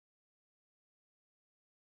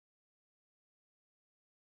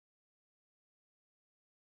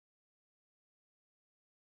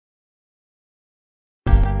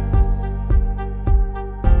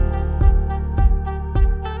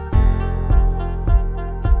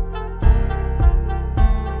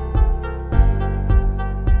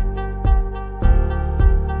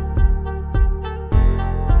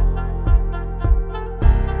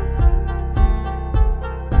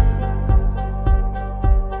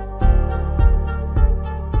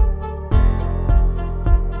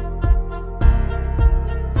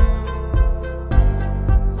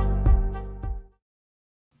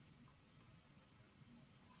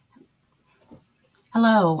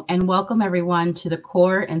Hello, and welcome everyone to the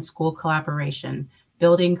Core and School Collaboration,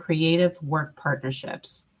 Building Creative Work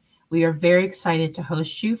Partnerships. We are very excited to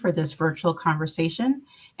host you for this virtual conversation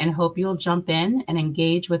and hope you'll jump in and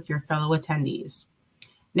engage with your fellow attendees.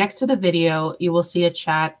 Next to the video, you will see a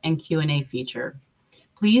chat and Q&A feature.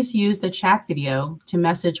 Please use the chat video to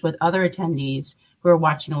message with other attendees who are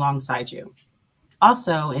watching alongside you.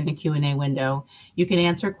 Also, in the Q&A window, you can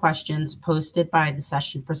answer questions posted by the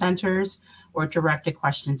session presenters or direct a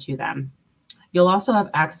question to them. You'll also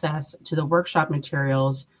have access to the workshop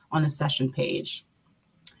materials on the session page.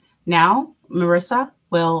 Now, Marissa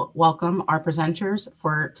will welcome our presenters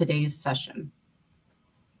for today's session.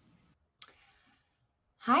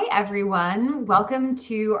 Hi, everyone. Welcome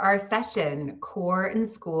to our session, Core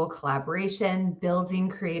and School Collaboration, Building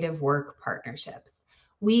Creative Work Partnerships.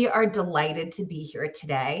 We are delighted to be here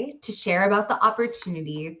today to share about the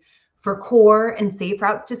opportunity for core and safe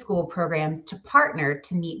routes to school programs to partner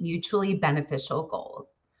to meet mutually beneficial goals.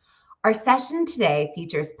 Our session today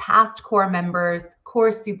features past core members,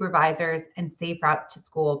 core supervisors, and safe routes to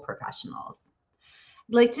school professionals.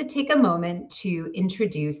 I'd like to take a moment to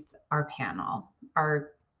introduce our panel,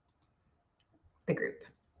 the group.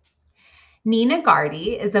 Nina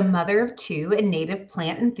Gardy is a mother of two and native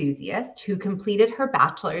plant enthusiast who completed her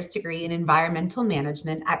bachelor's degree in environmental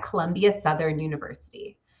management at Columbia Southern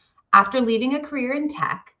University. After leaving a career in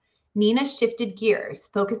tech, Nina shifted gears,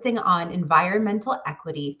 focusing on environmental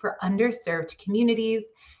equity for underserved communities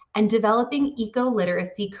and developing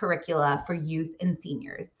eco-literacy curricula for youth and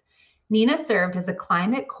seniors. Nina served as a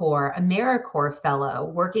Climate Corps AmeriCorps Fellow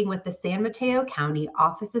working with the San Mateo County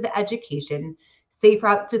Office of Education Safe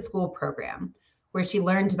Routes to School program, where she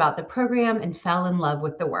learned about the program and fell in love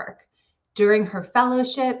with the work. During her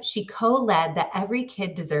fellowship, she co-led the Every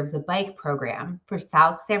Kid Deserves a Bike program for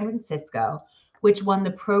South San Francisco, which won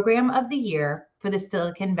the Program of the Year for the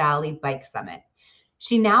Silicon Valley Bike Summit.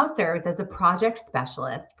 She now serves as a project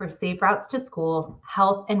specialist for Safe Routes to School,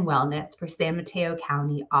 Health and Wellness for San Mateo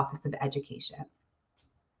County Office of Education.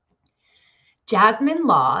 Jasmine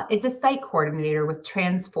Law is a site coordinator with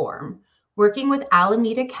Transform, working with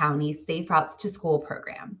Alameda County's Safe Routes to School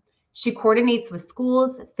program. She coordinates with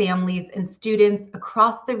schools, families, and students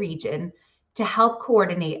across the region to help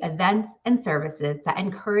coordinate events and services that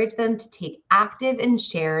encourage them to take active and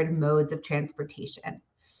shared modes of transportation.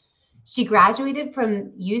 She graduated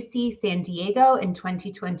from UC San Diego in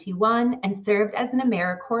 2021 and served as an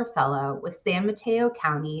AmeriCorps Fellow with San Mateo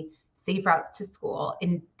County Safe Routes to School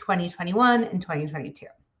in 2021 and 2022.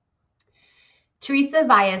 Teresa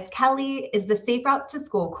Valles-Kelly is the Safe Routes to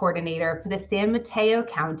School coordinator for the San Mateo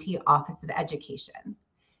County Office of Education.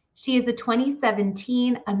 She is a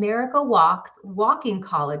 2017 America Walks Walking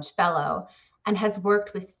College Fellow and has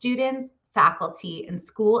worked with students, faculty, and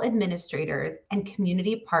school administrators and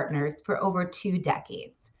community partners for over 2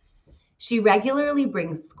 decades. She regularly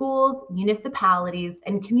brings schools, municipalities,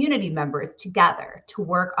 and community members together to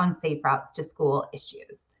work on Safe Routes to School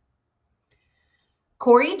issues.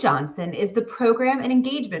 Corey Johnson is the Program and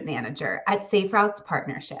Engagement Manager at Safe Routes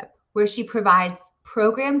Partnership, where she provides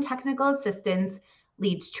program technical assistance,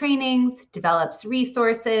 leads trainings, develops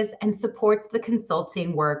resources, and supports the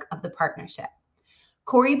consulting work of the partnership.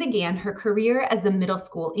 Corey began her career as a middle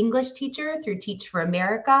school English teacher through Teach for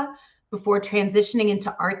America before transitioning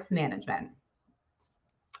into arts management.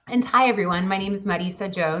 And hi, everyone. My name is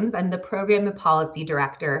Marissa Jones. I'm the Program and Policy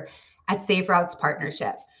Director at Safe Routes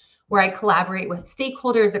Partnership, where I collaborate with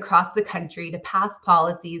stakeholders across the country to pass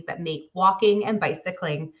policies that make walking and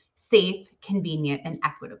bicycling safe, convenient, and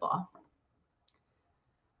equitable.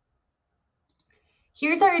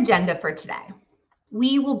 Here's our agenda for today.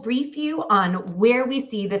 We will brief you on where we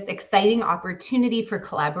see this exciting opportunity for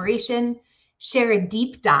collaboration, share a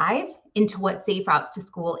deep dive into what Safe Routes to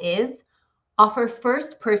School is, offer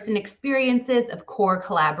first-person experiences of core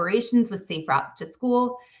collaborations with Safe Routes to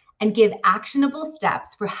School, and give actionable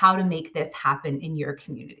steps for how to make this happen in your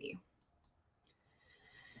community.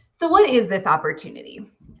 So what is this opportunity?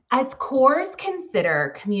 As cores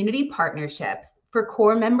consider community partnerships for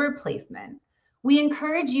core member placement, we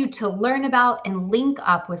encourage you to learn about and link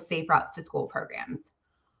up with Safe Routes to School programs.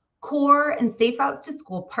 Core and Safe Routes to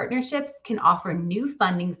School partnerships can offer new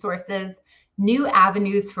funding sources, new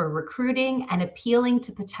avenues for recruiting and appealing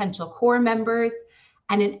to potential core members,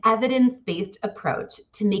 and an evidence-based approach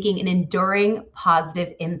to making an enduring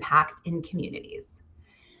positive impact in communities.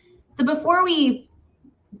 So before we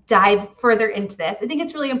dive further into this, I think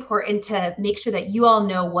it's really important to make sure that you all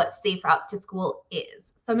know what Safe Routes to School is.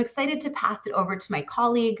 So I'm excited to pass it over to my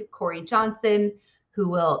colleague, Corey Johnson, who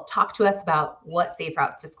will talk to us about what Safe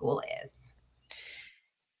Routes to School is.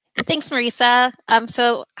 Thanks, Marisa.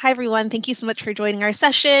 Hi, everyone. Thank you so much for joining our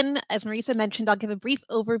session. As Marisa mentioned, I'll give a brief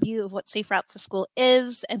overview of what Safe Routes to School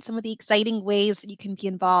is and some of the exciting ways that you can be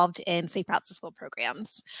involved in Safe Routes to School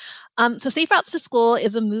programs. So Safe Routes to School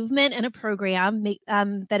is a movement and a program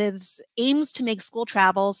that aims to make school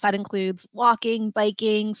travel, so that includes walking,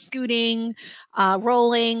 biking, scooting,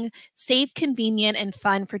 rolling, safe, convenient, and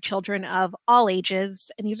fun for children of all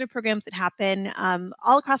ages. And these are programs that happen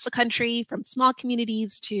all across the country, from small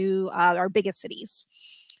communities to our biggest cities.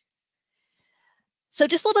 So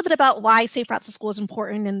just a little bit about why Safe Routes to School is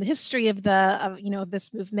important and the history of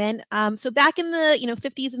this movement. So back in the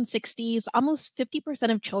 50s and 60s, almost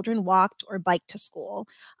 50% of children walked or biked to school,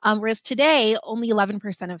 whereas today only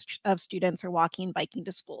 11% of students are walking and biking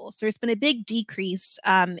to school. So there's been a big decrease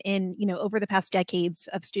in over the past decades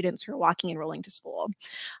of students who are walking and rolling to school.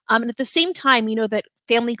 And at the same time, we know that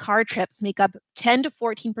family car trips make up 10 to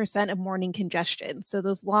 14% of morning congestion. So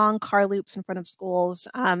those long car loops in front of schools,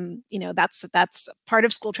 that's part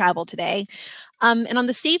of school travel today. And on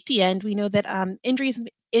the safety end, we know that injuries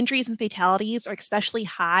and fatalities are especially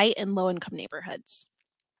high in low-income neighborhoods.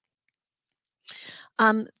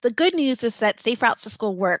 The good news is that Safe Routes to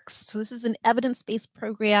School works. So this is an evidence-based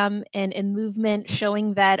program and movement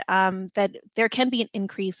showing that that there can be an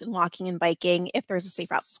increase in walking and biking if there's a Safe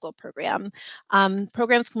Routes to School program.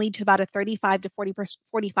 Programs can lead to about a 35 to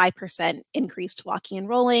 45% increase to walking and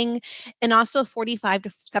rolling, and also 45 to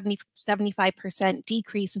 75%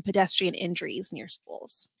 decrease in pedestrian injuries near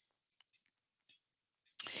schools.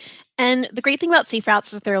 And the great thing about Safe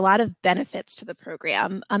Routes is there are a lot of benefits to the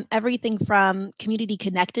program. Everything from community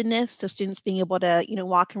connectedness, so students being able to,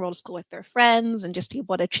 walk and roll to school with their friends and just be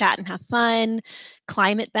able to chat and have fun.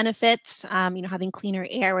 Climate benefits, having cleaner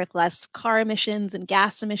air with less car emissions and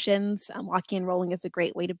gas emissions. Walking and rolling is a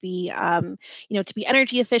great way to be, to be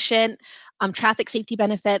energy efficient. Traffic safety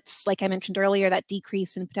benefits, like I mentioned earlier, that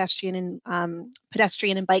decrease in pedestrian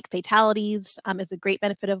and bike fatalities is a great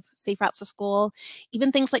benefit of Safe Routes to School.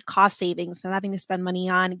 Even things like cost savings, not having to spend money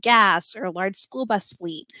on gas or a large school bus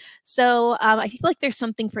fleet. So I feel like there's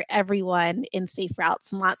something for everyone in Safe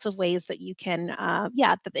Routes and lots of ways that you can,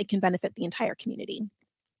 that it can benefit the entire community.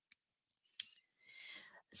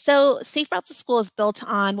 So Safe Routes to School is built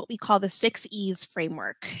on what we call the 6 E's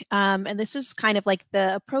framework. And this is kind of like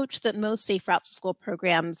the approach that most Safe Routes to School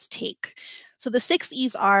programs take. So the 6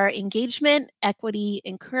 E's are engagement, equity,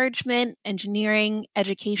 encouragement, engineering,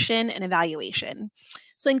 education, and evaluation.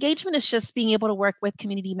 So engagement is just being able to work with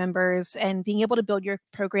community members and being able to build your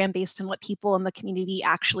program based on what people in the community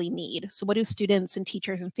actually need. So what do students and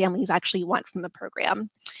teachers and families actually want from the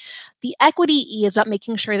program? The equity E is about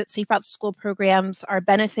making sure that Safe Routes to School programs are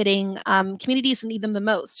benefiting communities that need them the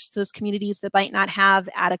most. Those communities that might not have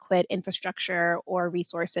adequate infrastructure or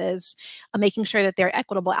resources, making sure that there are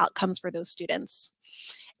equitable outcomes for those students.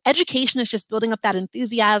 Education is just building up that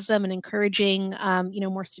enthusiasm and encouraging,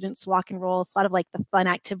 more students to walk and roll. It's a lot of like the fun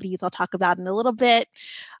activities I'll talk about in a little bit.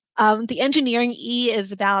 The engineering E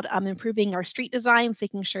is about improving our street designs,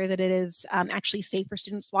 making sure that it is actually safe for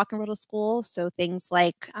students to walk and roll to school. So things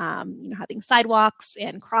like, having sidewalks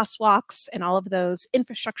and crosswalks and all of those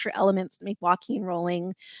infrastructure elements that make walking and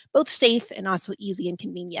rolling both safe and also easy and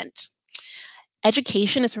convenient.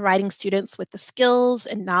 Education is providing students with the skills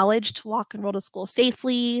and knowledge to walk and roll to school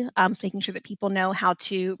safely, making sure that people know how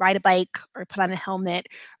to ride a bike or put on a helmet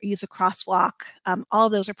or use a crosswalk. All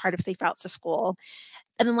of those are part of Safe Routes to School.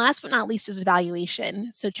 And then last but not least is evaluation.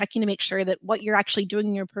 So checking to make sure that what you're actually doing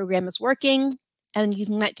in your program is working and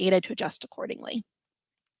using that data to adjust accordingly.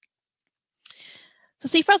 So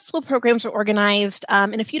Safe Routes to School programs are organized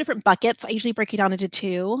in a few different buckets. I usually break it down into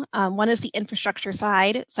 2. One is the infrastructure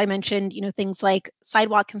side. So I mentioned, things like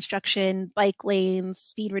sidewalk construction, bike lanes,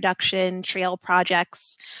 speed reduction, trail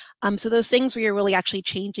projects. So those things where you're really actually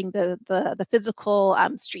changing the physical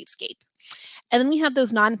streetscape. And then we have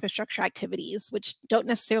those non-infrastructure activities, which don't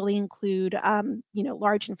necessarily include,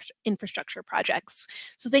 large infrastructure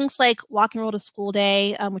projects. So things like Walk and Roll to School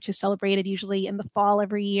Day, which is celebrated usually in the fall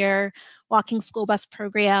every year, walking school bus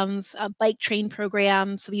programs, bike train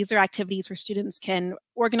programs. So these are activities where students can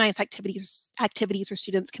organize activities where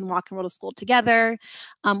students can walk and roll to school together,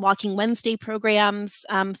 Walking Wednesday programs.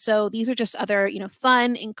 So these are just other,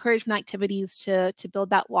 fun encouragement activities to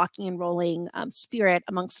build that walking and rolling spirit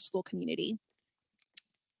amongst the school community.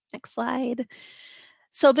 Next slide.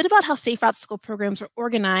 So a bit about how Safe Routes to School programs are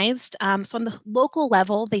organized. So on the local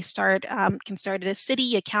level, they can start at a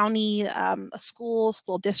city, a county, a school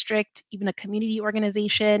district, even a community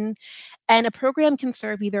organization. And a program can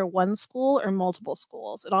serve either one school or multiple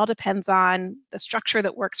schools. It all depends on the structure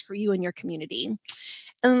that works for you and your community.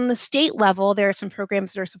 And on the state level, there are some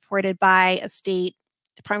programs that are supported by a state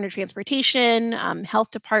Department of Transportation,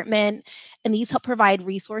 Health Department, and these help provide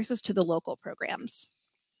resources to the local programs.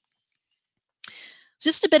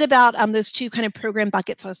 Just a bit about those two kind of program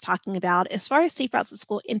buckets I was talking about. As far as Safe Routes to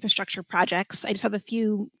School infrastructure projects, I just have a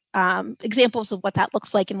few examples of what that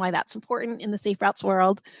looks like and why that's important in the Safe Routes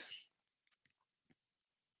world.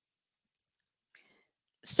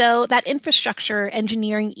 So that infrastructure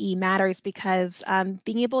engineering matters because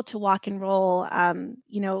being able to walk and roll,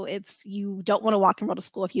 you don't want to walk and roll to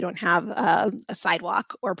school if you don't have a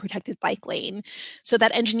sidewalk or a protected bike lane. So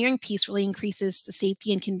that engineering piece really increases the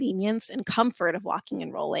safety and convenience and comfort of walking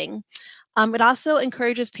and rolling. It also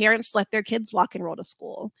encourages parents to let their kids walk and roll to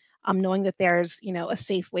school, knowing that there's a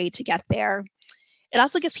safe way to get there. It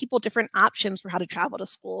also gives people different options for how to travel to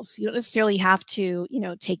school. So you don't necessarily have to,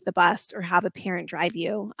 take the bus or have a parent drive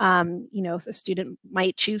you. A student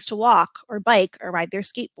might choose to walk or bike or ride their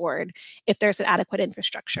skateboard if there's an adequate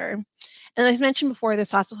infrastructure. And as I mentioned before,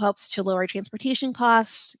 this also helps to lower transportation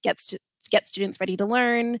costs, get students ready to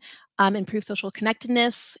learn, improve social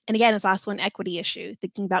connectedness. And again, it's also an equity issue,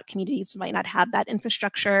 thinking about communities that might not have that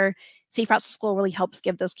infrastructure. Safe Routes to School really helps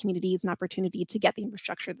give those communities an opportunity to get the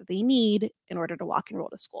infrastructure that they need in order to walk and roll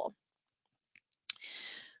to school.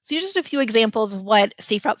 So here's just a few examples of what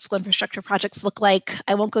Safe Routes to School infrastructure projects look like.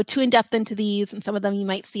 I won't go too in depth into these, and some of them you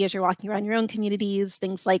might see as you're walking around your own communities,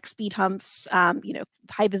 things like speed humps,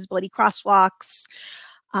 high visibility crosswalks,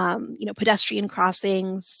 pedestrian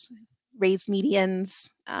crossings, raised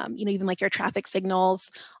medians, even like your traffic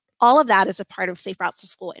signals. All of that is a part of Safe Routes to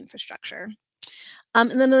School infrastructure.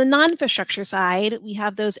 And then on the non-infrastructure side, we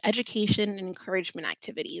have those education and encouragement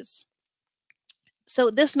activities. So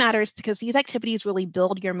this matters because these activities really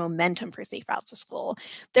build your momentum for Safe Routes to School.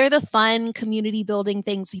 They're the fun community building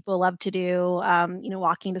things people love to do,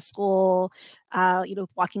 walking to school,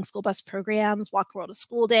 walking school bus programs, Walk Roll to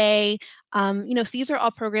School Day. So these are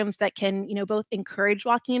all programs that can, both encourage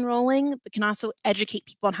walking and rolling, but can also educate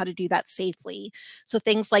people on how to do that safely. So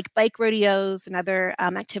things like bike rodeos and other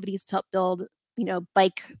activities to help build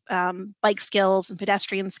bike skills and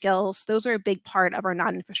pedestrian skills. Those are a big part of our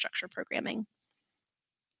non-infrastructure programming.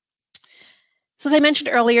 So as I mentioned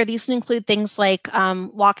earlier, these include things like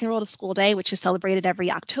Walk and Roll to School Day, which is celebrated every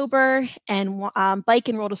October, and Bike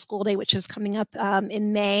and Roll to School Day, which is coming up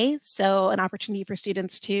in May. So an opportunity for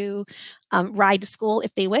students to ride to school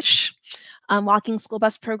if they wish. Walking school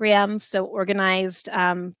bus programs, so organized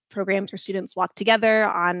programs where students walk together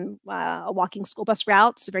on a walking school bus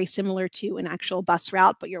route. So very similar to an actual bus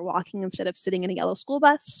route, but you're walking instead of sitting in a yellow school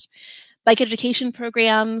bus. Bike education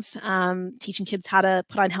programs, teaching kids how to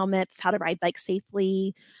put on helmets, how to ride bikes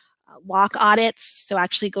safely, walk audits, so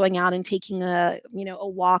actually going out and taking a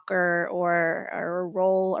walk or a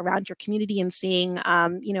roll around your community and seeing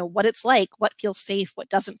what it's like, what feels safe, what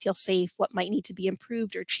doesn't feel safe, what might need to be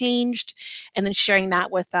improved or changed, and then sharing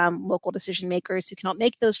that with local decision makers who can help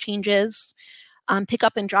make those changes. Pick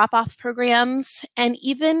up and drop off programs, and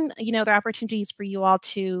even there are opportunities for you all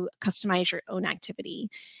to customize your own activity.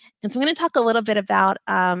 And so I'm going to talk a little bit about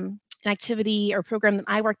an activity or program that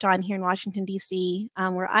I worked on here in Washington, D.C.,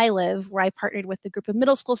 where I live, where I partnered with a group of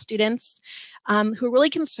middle school students who are really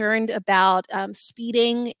concerned about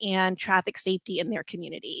speeding and traffic safety in their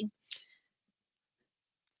community.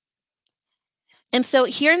 And so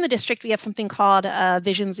here in the district, we have something called a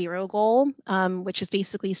Vision Zero goal, which is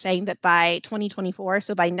basically saying that by 2024,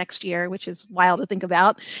 so by next year, which is wild to think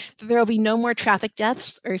about, that there will be no more traffic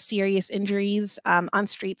deaths or serious injuries on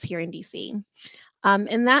streets here in DC.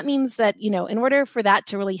 And that means that, in order for that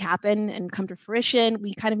to really happen and come to fruition,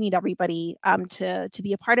 we kind of need everybody to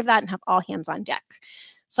be a part of that and have all hands on deck.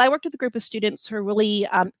 So I worked with a group of students who are really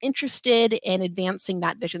interested in advancing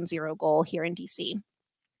that Vision Zero goal here in DC.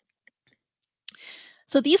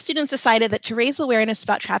 So these students decided that to raise awareness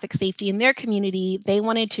about traffic safety in their community, they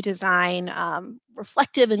wanted to design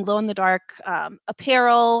reflective and glow-in-the-dark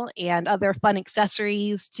apparel and other fun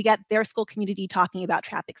accessories to get their school community talking about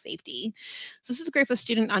traffic safety. So this is a group of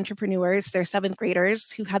student entrepreneurs. They're 7th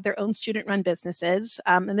graders who had their own student-run businesses.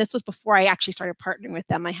 And this was before I actually started partnering with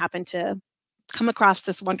them. I happened to come across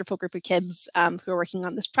this wonderful group of kids who are working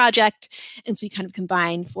on this project. And so we kind of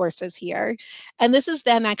combine forces here. And this is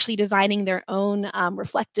them actually designing their own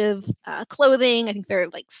reflective clothing. I think they're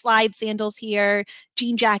like slide sandals here,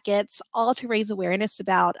 jean jackets, all to raise awareness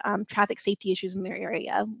about traffic safety issues in their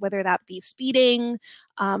area, whether that be speeding,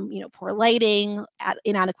 poor lighting,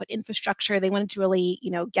 inadequate infrastructure. They wanted to really,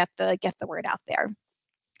 get the word out there.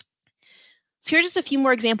 So here are just a few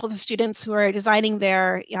more examples of students who are designing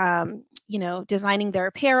their designing their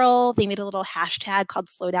apparel. They made a little hashtag called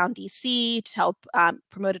SlowDownDC to help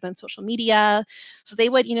promote it on social media. So they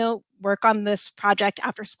would, work on this project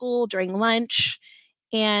after school during lunch.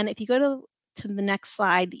 And if you go to the next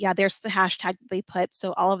slide, yeah, there's the hashtag they put.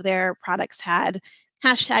 So all of their products had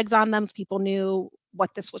hashtags on them so people knew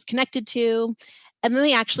what this was connected to. And then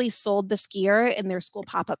they actually sold this gear in their school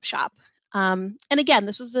pop-up shop. And again,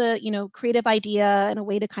 this was a creative idea and a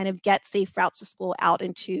way to kind of get safe routes to school out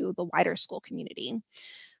into the wider school community.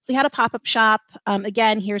 So they had a pop-up shop.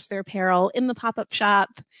 Again, here's their apparel in the pop-up shop.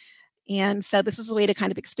 And so this is a way to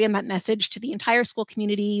kind of expand that message to the entire school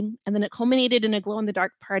community. And then it culminated in a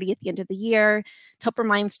glow-in-the-dark party at the end of the year to help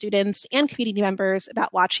remind students and community members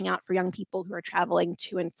about watching out for young people who are traveling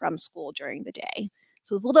to and from school during the day.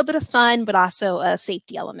 So it was a little bit of fun, but also a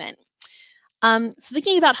safety element. So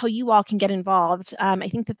thinking about how you all can get involved, I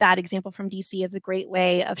think that example from DC is a great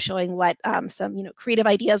way of showing what some creative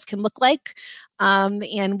ideas can look like.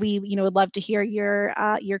 And we would love to hear your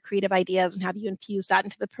creative ideas and have you infuse that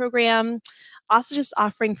into the program. Also just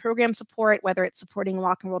offering program support, whether it's supporting a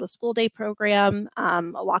Walk and Roll to School Day program,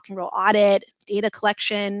 a Walk and Roll audit, data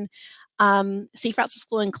collection. Safe routes to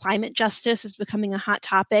school and climate justice is becoming a hot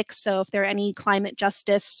topic. So if there are any climate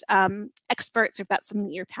justice experts, or if that's something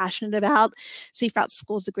that you're passionate about, Safe routes to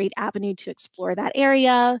school is a great avenue to explore that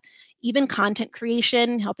area. Even content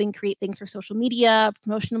creation, helping create things for social media,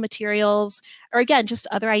 promotional materials, or again, just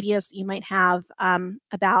other ideas that you might have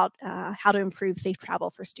about how to improve safe travel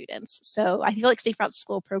for students. So I feel like Safe Routes to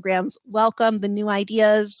School programs welcome the new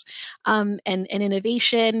ideas and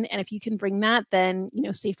innovation. And if you can bring that, then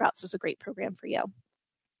Safe Routes is a great program for you.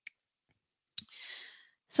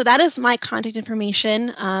 So that is my contact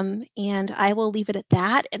information, and I will leave it at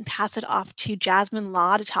that and pass it off to Jasmine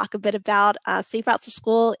Law to talk a bit about Safe Routes to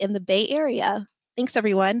School in the Bay Area. Thanks,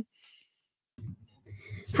 everyone.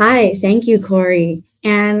 Hi, thank you, Corey.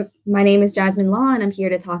 And my name is Jasmine Law, and I'm here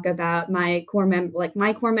to talk about my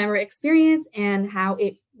Corpsmember experience and how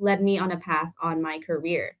it led me on a path on my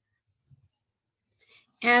career.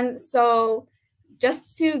 And so,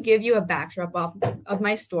 just to give you a backdrop of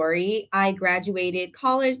my story, I graduated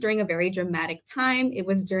college during a very dramatic time. It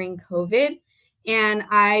was during COVID, and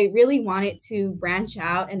I really wanted to branch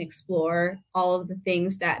out and explore all of the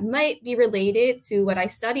things that might be related to what I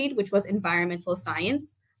studied, which was environmental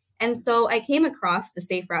science. And so I came across the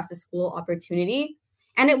Safe Route to School opportunity,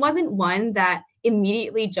 and it wasn't one that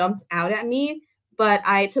immediately jumped out at me, but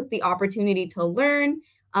I took the opportunity to learn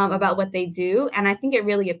about what they do. And I think it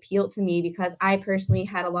really appealed to me because I personally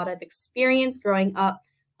had a lot of experience growing up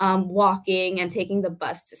walking and taking the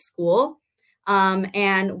bus to school.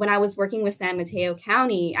 And when I was working with San Mateo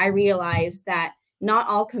County, I realized that not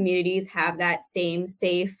all communities have that same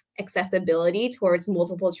safe accessibility towards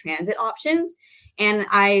multiple transit options. And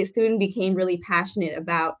I soon became really passionate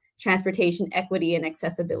about transportation equity and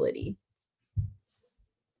accessibility.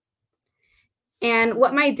 And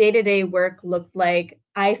what my day-to-day work looked like,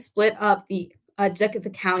 I split up the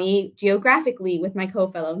county geographically with my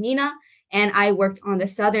co-fellow Nina, and I worked on the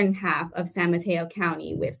southern half of San Mateo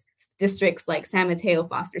County with districts like San Mateo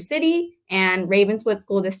Foster City and Ravenswood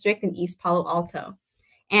School District in East Palo Alto.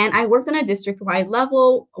 And I worked on a district-wide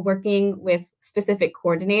level, working with specific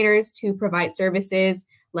coordinators to provide services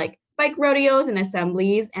like bike rodeos and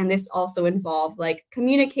assemblies. And this also involved like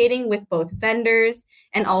communicating with both vendors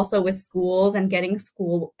and also with schools and getting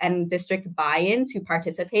school and district buy-in to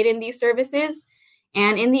participate in these services.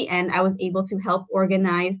 And in the end, I was able to help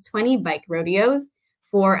organize 20 bike rodeos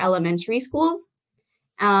for elementary schools.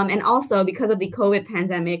 And also because of the COVID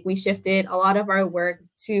pandemic, we shifted a lot of our work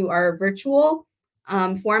to our virtual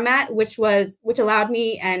format, which allowed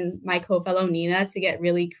me and my co-fellow Nina to get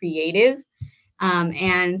really creative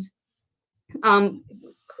and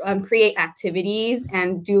create activities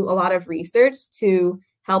and do a lot of research to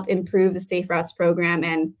help improve the Safe Routes program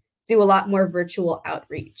and do a lot more virtual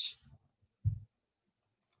outreach.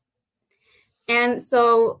 And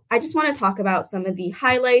so I just want to talk about some of the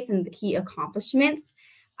highlights and the key accomplishments.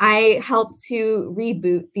 I helped to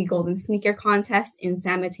reboot the Golden Sneaker Contest in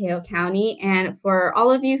San Mateo County. And for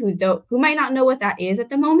all of you who might not know what that is at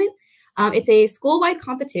the moment, it's a school-wide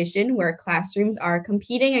competition where classrooms are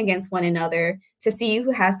competing against one another to see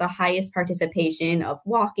who has the highest participation of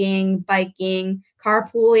walking, biking,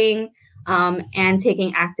 carpooling, and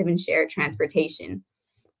taking active and shared transportation.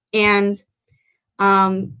 And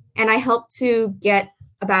I helped to get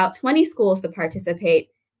about 20 schools to participate,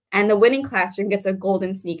 and the winning classroom gets a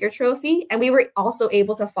golden sneaker trophy. And we were also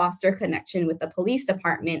able to foster connection with the police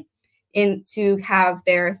department to have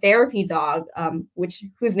their therapy dog,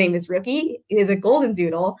 whose name is Rookie, is a golden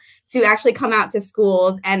doodle, to actually come out to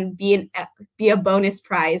schools and be a bonus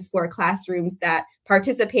prize for classrooms that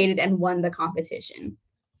participated and won the competition.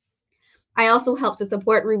 I also helped to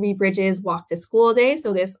support Ruby Bridges Walk to School Day.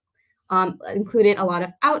 So this included a lot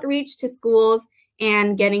of outreach to schools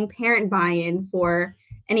and getting parent buy-in for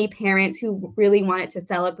any parents who really wanted to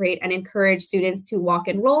celebrate and encourage students to walk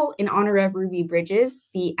and roll in honor of Ruby Bridges,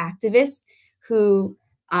 the activist who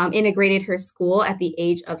integrated her school at the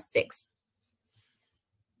age of 6.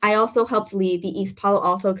 I also helped lead the East Palo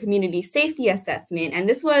Alto Community Safety Assessment, and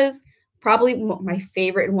this was probably my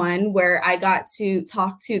favorite one, where I got to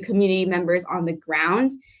talk to community members on the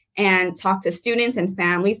ground and talk to students and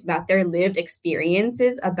families about their lived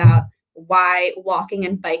experiences about why walking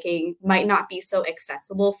and biking might not be so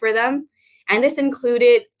accessible for them. And this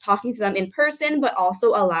included talking to them in person, but also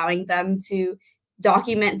allowing them to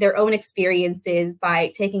document their own experiences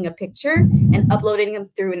by taking a picture and uploading them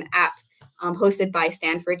through an app hosted by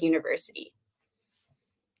Stanford University.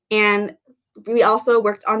 And we also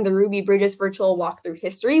worked on the Ruby Bridges virtual walkthrough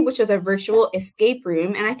history, which is a virtual escape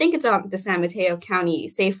room. And I think it's on the San Mateo County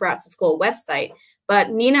Safe Routes to School website.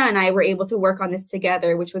 But Nina and I were able to work on this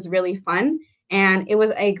together, which was really fun. And it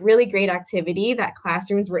was a really great activity that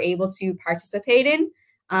classrooms were able to participate in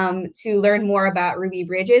to learn more about Ruby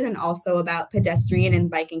Bridges and also about pedestrian and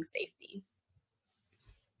biking safety.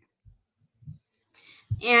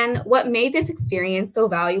 And what made this experience so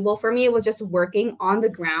valuable for me was just working on the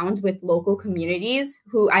ground with local communities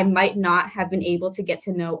who I might not have been able to get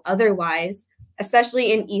to know otherwise,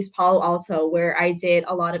 especially in East Palo Alto, where I did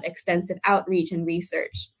a lot of extensive outreach and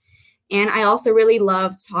research. And I also really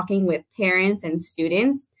loved talking with parents and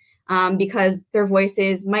students because their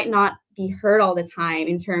voices might not be heard all the time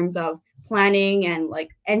in terms of planning and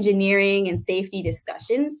like engineering and safety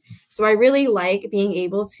discussions. So I really like being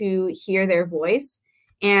able to hear their voice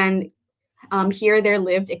and hear their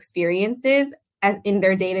lived experiences in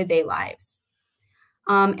their day-to-day lives.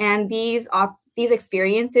 And these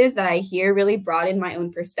experiences that I hear really broaden my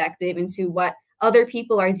own perspective into what other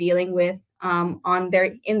people are dealing with in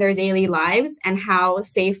their daily lives and how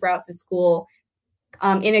Safe Route to School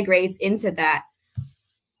integrates into that.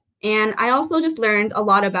 And I also just learned a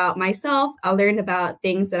lot about myself. I learned about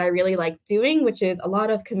things that I really liked doing, which is a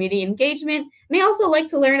lot of community engagement. And I also like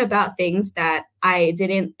to learn about things that I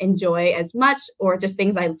didn't enjoy as much or just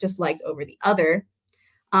things I just liked over the other.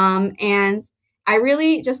 And I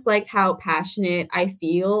really just liked how passionate I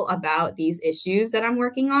feel about these issues that I'm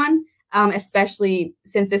working on, especially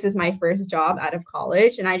since this is my first job out of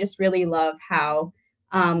college. And I just really love how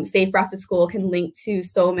Safe Route to School can link to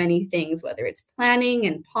so many things, whether it's planning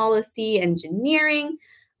and policy, engineering,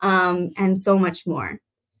 and so much more.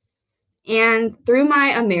 And through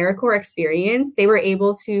my AmeriCorps experience, they were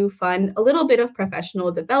able to fund a little bit of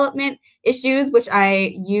professional development issues, which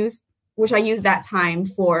I used that time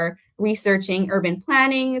for researching urban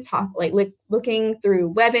planning, looking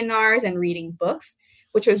through webinars and reading books,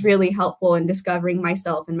 which was really helpful in discovering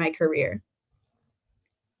myself and my career.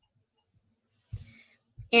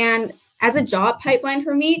 And as a job pipeline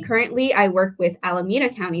for me, currently I work with Alameda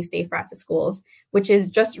County Safe Route to Schools, which is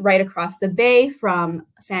just right across the bay from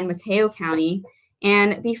San Mateo County.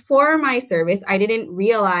 And before my service, I didn't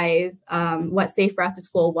realize what Safe Route to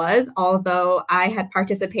School was, although I had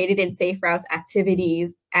participated in Safe Routes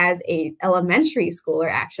activities as an elementary schooler,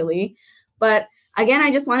 actually. But again, I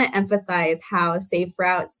just want to emphasize how Safe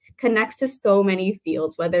Routes connects to so many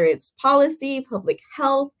fields, whether it's policy, public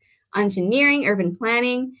health, engineering, urban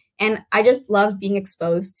planning. And I just love being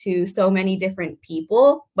exposed to so many different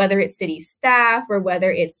people, whether it's city staff or whether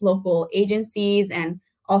it's local agencies and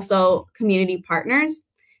also community partners.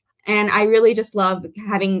 And I really just love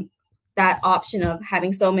having that option of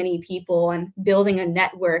having so many people and building a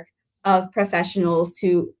network of professionals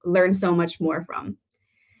to learn so much more from.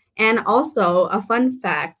 And also a fun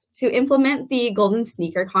fact, to implement the Golden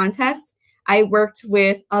Sneaker Contest, I worked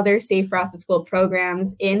with other Safe Routes to School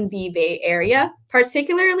programs in the Bay Area,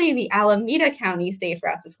 particularly the Alameda County Safe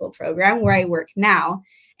Routes to School program where I work now.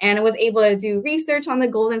 And I was able to do research on the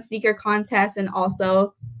Golden Sneaker Contest and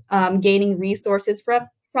also gaining resources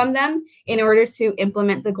from them in order to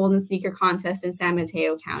implement the Golden Sneaker Contest in San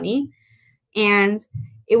Mateo County. And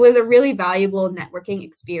it was a really valuable networking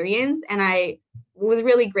experience. And it was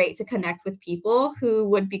really great to connect with people who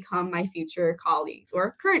would become my future colleagues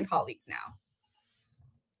or current colleagues now.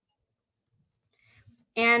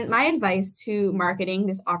 And my advice to marketing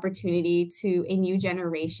this opportunity to a new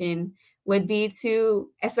generation would be to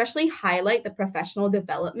especially highlight the professional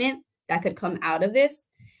development that could come out of this,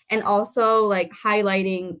 and also like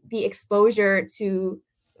highlighting the exposure to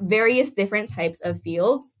various different types of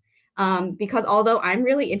fields. Because although I'm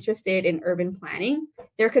really interested in urban planning,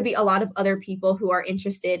 there could be a lot of other people who are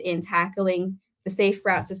interested in tackling the safe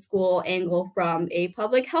route to school angle from a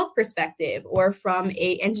public health perspective, or from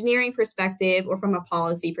a engineering perspective, or from a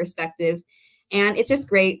policy perspective. And it's just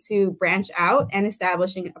great to branch out and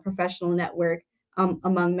establishing a professional network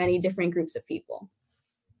among many different groups of people.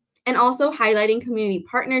 And also highlighting community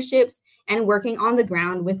partnerships and working on the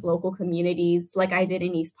ground with local communities like I did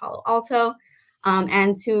in East Palo Alto.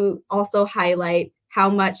 And to also highlight how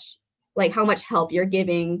much help you're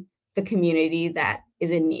giving the community that is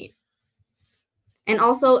in need. And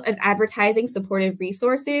also advertising supportive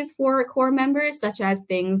resources for core members, such as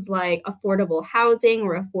things like affordable housing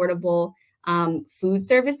or affordable food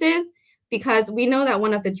services, because we know that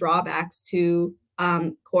one of the drawbacks to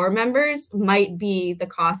core members might be the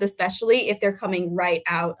cost, especially if they're coming right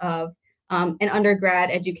out of an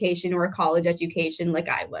undergrad education or a college education like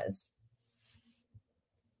I was.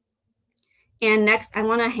 And next, I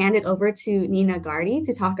want to hand it over to Nina Gardy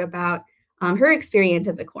to talk about her experience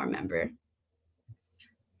as a core member.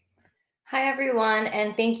 Hi, everyone,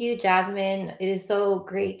 and thank you, Jasmine. It is so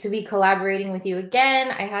great to be collaborating with you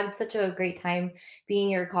again. I had such a great time being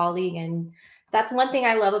your colleague, and that's one thing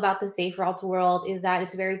I love about the Safe Routes world, is that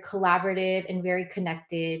it's very collaborative and very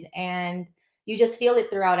connected, and you just feel it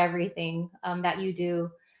throughout everything that you do.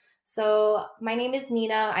 So my name is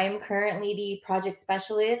Nina. I am currently the project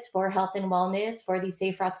specialist for health and wellness for the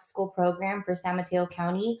Safe Routes to School program for San Mateo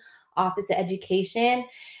County Office of Education.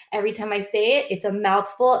 Every time I say it, it's a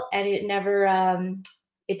mouthful, and it never,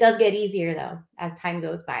 it does get easier though as time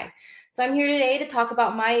goes by. So I'm here today to talk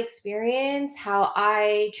about my experience, how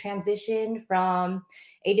I transitioned from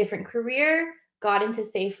a different career, got into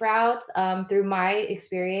Safe Routes through my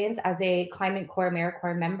experience as a Climate Corps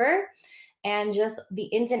AmeriCorps member, and just the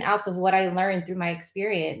ins and outs of what I learned through my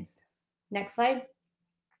experience. Next slide.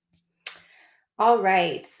 All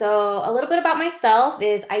right, so a little bit about myself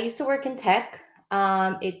is I used to work in tech.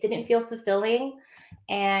 It didn't feel fulfilling.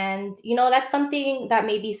 And, you know, that's something that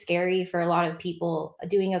may be scary for a lot of people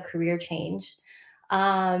doing a career change.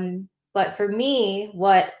 But for me,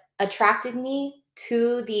 what attracted me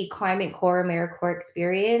to the Climate Corps AmeriCorps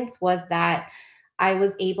experience was that I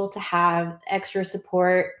was able to have extra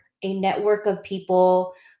support, a network of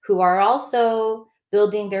people who are also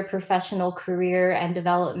building their professional career and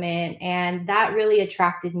development. And that really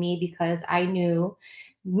attracted me because I knew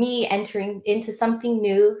me entering into something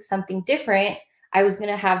new, something different, I was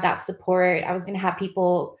going to have that support. I was going to have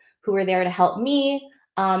people who were there to help me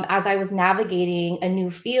as I was navigating a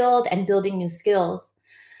new field and building new skills.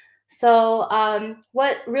 So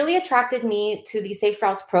what really attracted me to the Safe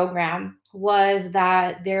Routes program was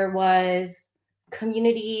that there was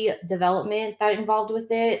community development that involved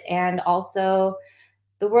with it, and also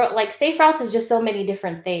the world, like Safe Routes is just so many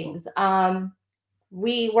different things.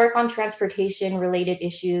 We work on transportation related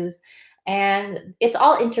issues, and it's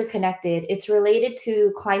all interconnected. It's related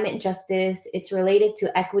to climate justice. It's related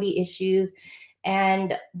to equity issues.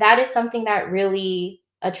 And that is something that really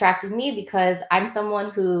attracted me because I'm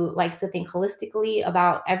someone who likes to think holistically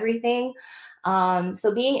about everything.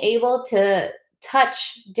 So being able to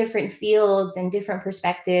touch different fields and different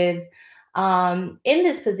perspectives in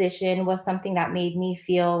this position was something that made me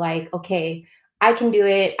feel like, okay, I can do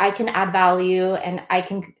it, I can add value, and I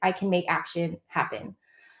can make action happen.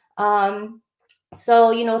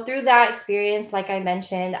 So, you know, through that experience, like I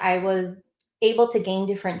mentioned, I was able to gain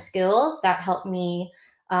different skills that helped me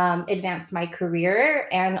advance my career,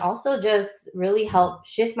 and also just really help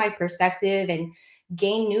shift my perspective and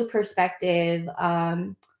gain new perspective.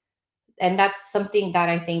 And that's something that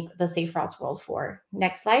I think the Safe Routes world for.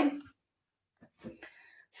 Next slide.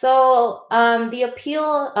 So the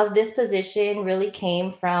appeal of this position really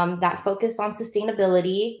came from that focus on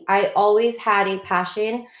sustainability. I always had a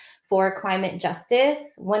passion for climate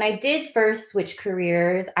justice. When I did first switch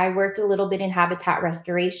careers, I worked a little bit in habitat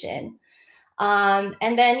restoration.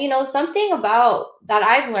 And then, you know, something about that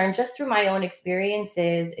I've learned just through my own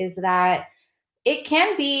experiences is that it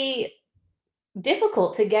can be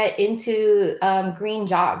difficult to get into green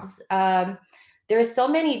jobs. There's so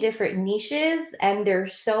many different niches, and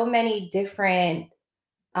there's so many different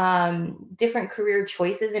career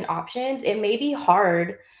choices and options. It may be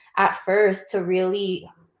hard at first to really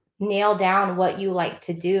nail down what you like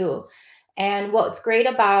to do. And what's great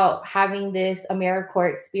about having this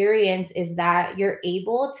AmeriCorps experience is that you're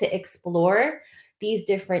able to explore these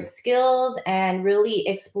different skills and really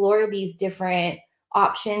explore these different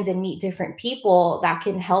options and meet different people that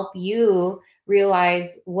can help you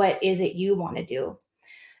realize what is it you want to do.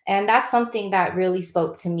 And that's something that really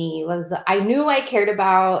spoke to me. Was I knew I cared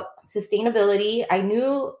about sustainability. I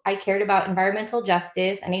knew I cared about environmental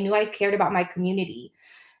justice, and I knew I cared about my community.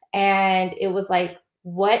 And it was like,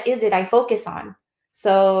 what is it I focus on?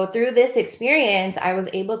 So through this experience, I was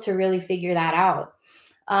able to really figure that out.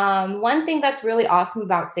 One thing that's really awesome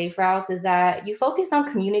about Safe Routes is that you focus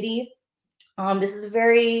on community. This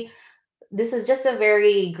is just a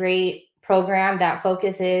very great program that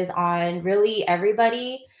focuses on really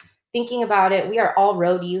everybody. Thinking about it, we are all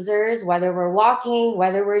road users, whether we're walking,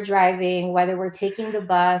 whether we're driving, whether we're taking the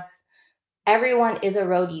bus. Everyone is a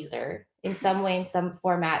road user in some way, in some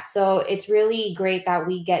format. So it's really great that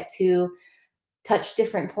we get to touch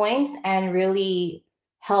different points and really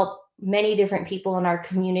help many different people in our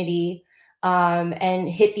community, and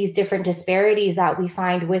hit these different disparities that we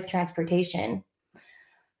find with transportation.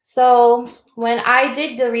 So when I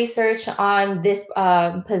did the research on this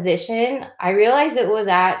position, I realized it was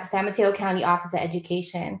at San Mateo County Office of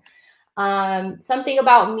Education. Something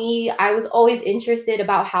about me, I was always interested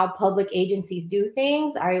about how public agencies do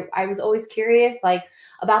things. I was always curious, like,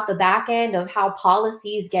 about the back end of how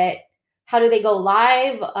policies how do they go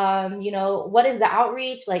live? What is the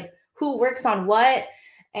outreach? Like, who works on what?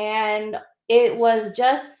 And it was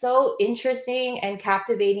just so interesting and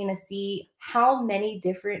captivating to see how many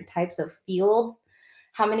different types of fields,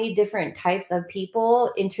 how many different types of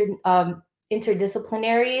people,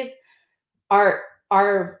 interdisciplinaries are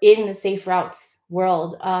in the Safe Routes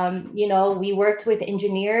world. We worked with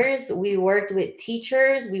engineers, we worked with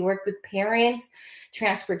teachers, we worked with parents,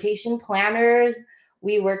 transportation planners,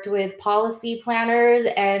 we worked with policy planners,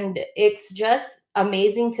 and it's just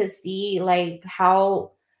amazing to see like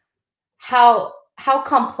how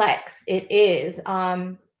complex it is.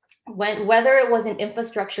 Whether it was an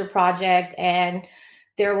infrastructure project and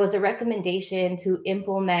there was a recommendation to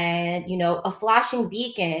implement, a flashing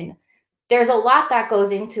beacon, there's a lot that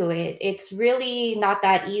goes into it. It's really not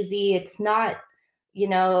that easy. It's not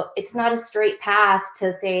a straight path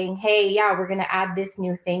to saying, hey, yeah, we're going to add this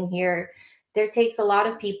new thing here. There takes a lot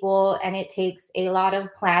of people, and it takes a lot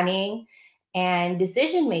of planning and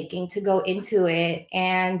decision making to go into it.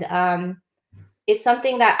 And it's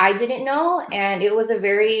something that I didn't know, and it was a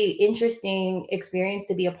very interesting experience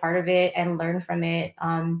to be a part of it and learn from it.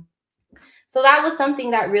 So that was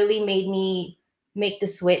something that really made me make the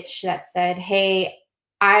switch that said, hey,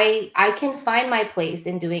 I can find my place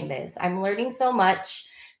in doing this. I'm learning so much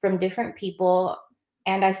from different people,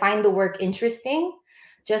 and I find the work interesting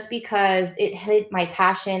just because it hit my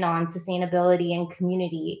passion on sustainability and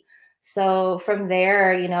community. So from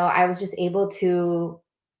there, I was just able to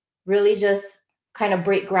really just kind of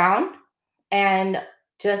break ground and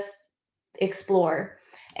just explore.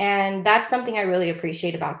 And that's something I really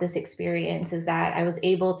appreciate about this experience, is that I was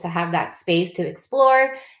able to have that space to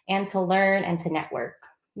explore and to learn and to network.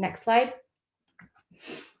 Next slide.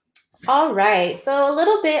 All right, so a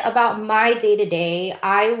little bit about my day-to-day.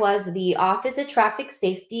 I was the Office of Traffic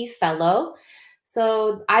Safety Fellow.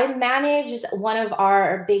 So I managed one of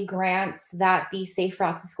our big grants that the Safe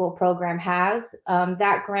Routes to School program has.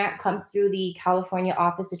 That grant comes through the California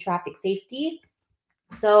Office of Traffic Safety.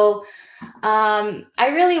 So I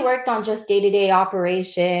really worked on just day-to-day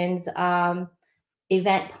operations,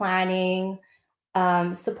 event planning,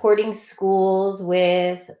 supporting schools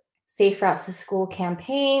with Safe Routes to School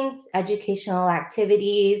campaigns, educational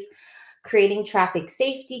activities, creating traffic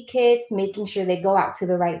safety kits, making sure they go out to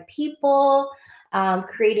the right people,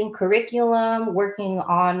 creating curriculum, working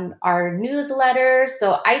on our newsletter.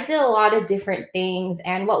 So I did a lot of different things.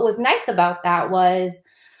 And what was nice about that was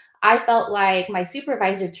I felt like my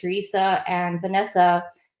supervisor, Teresa and Vanessa,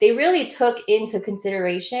 they really took into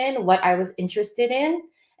consideration what I was interested in,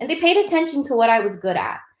 and they paid attention to what I was good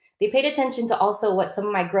at. They paid attention to also what some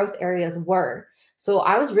of my growth areas were. So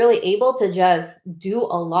I was really able to just do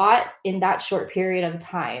a lot in that short period of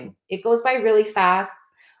time. It goes by really fast.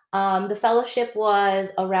 The fellowship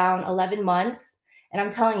was around 11 months. And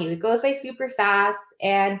I'm telling you, it goes by super fast.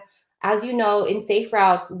 And as you know, in Safe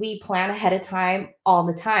Routes, we plan ahead of time all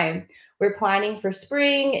the time. We're planning for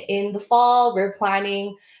spring in the fall. We're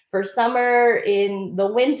planning for summer in the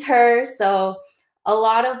winter. So a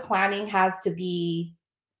lot of planning has to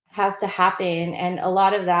happen, and a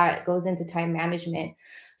lot of that goes into time management.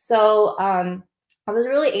 So I was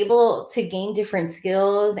really able to gain different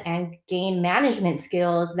skills and gain management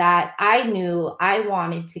skills that I knew I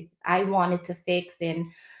wanted to fix and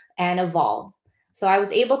evolve. So I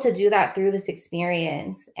was able to do that through this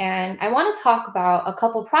experience. And I want to talk about a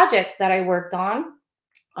couple projects that I worked on.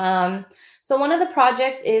 So one of the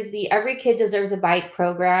projects is the Every Kid Deserves a Bike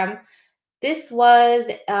program. This was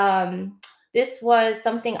This was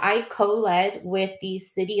something I co-led with the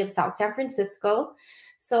city of South San Francisco.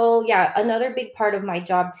 So yeah, another big part of my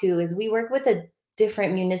job too is we work with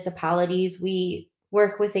different municipalities. We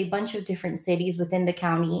work with a bunch of different cities within the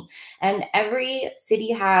county, and every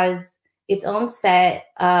city has its own set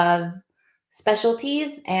of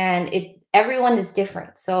specialties, and everyone is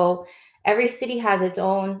different. So every city has its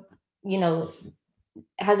own,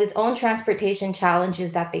 has its own transportation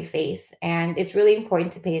challenges that they face. And it's really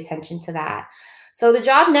important to pay attention to that. So the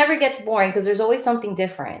job never gets boring because there's always something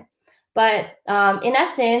different. But in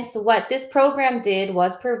essence, what this program did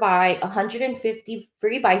was provide 150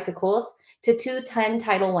 free bicycles to 210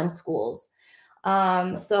 Title I schools.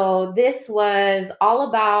 So this was all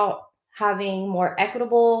about having more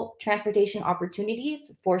equitable transportation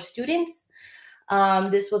opportunities for students.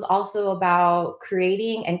 This was also about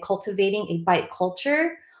creating and cultivating a bike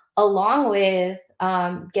culture, along with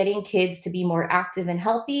getting kids to be more active and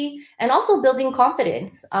healthy, and also building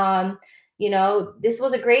confidence. This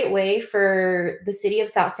was a great way for the city of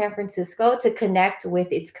South San Francisco to connect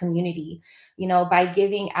with its community, by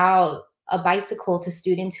giving out a bicycle to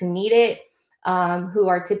students who need it, who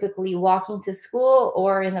are typically walking to school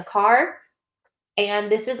or in the car.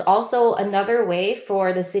 And this is also another way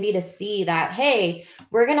for the city to see that, hey,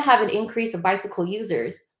 we're going to have an increase of bicycle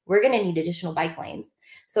users. We're going to need additional bike lanes.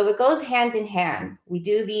 So it goes hand in hand. We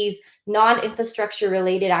do these non-infrastructure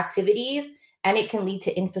related activities, and it can lead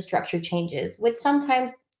to infrastructure changes, which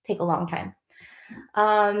sometimes take a long time.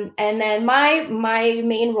 And then my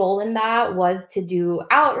main role in that was to do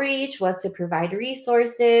outreach, was to provide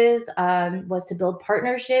resources, was to build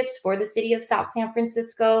partnerships for the city of South San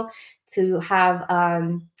Francisco, to have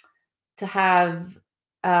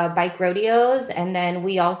bike rodeos. And then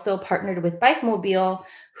we also partnered with Bike Mobile,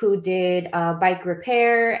 who did bike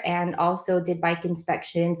repair and also did bike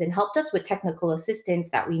inspections and helped us with technical assistance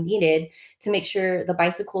that we needed to make sure the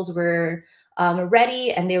bicycles were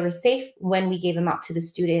ready and they were safe when we gave them out to the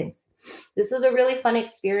students. This was a really fun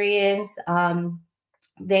experience.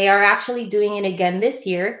 They are actually doing it again this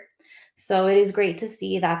year. So it is great to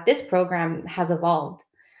see that this program has evolved.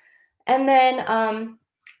 And then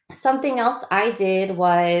something else I did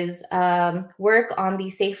was work on the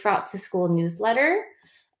Safe Route to School newsletter.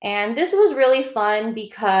 And this was really fun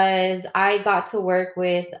because I got to work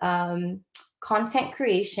with content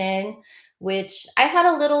creation, which I had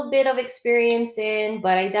a little bit of experience in,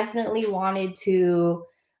 but I definitely wanted to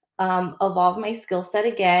evolve my skill set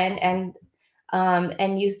again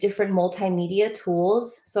and use different multimedia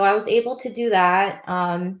tools. So I was able to do that.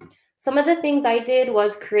 Some of the things I did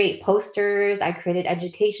was create posters. I created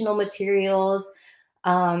educational materials,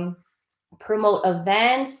 promote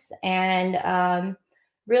events, and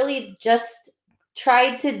really just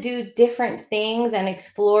tried to do different things and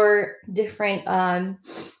explore different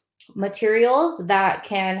materials that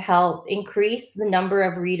can help increase the number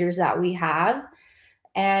of readers that we have,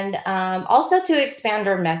 and also to expand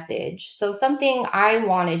our message. So something I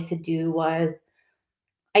wanted to do was,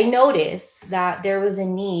 I noticed that there was a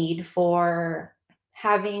need for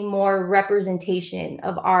having more representation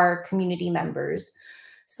of our community members.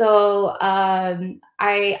 So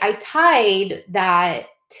I tied that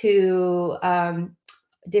to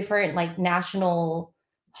different like national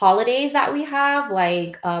holidays that we have,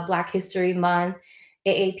 like Black History Month,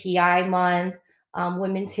 AAPI Month,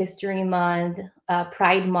 Women's History Month,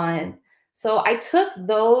 Pride Month. So I took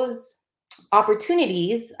those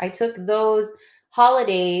opportunities, I took those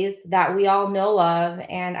holidays that we all know of,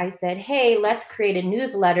 and I said, hey, let's create a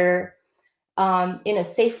newsletter in a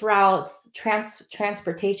safe routes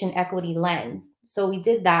transportation equity lens. So we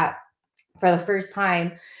did that for the first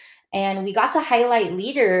time. And we got to highlight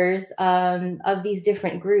leaders of these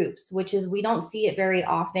different groups, which is, we don't see it very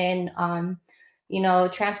often.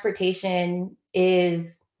 Transportation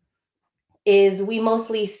is we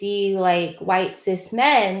mostly see like white cis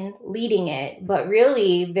men leading it, but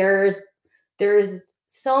really there's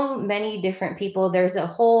so many different people. There's a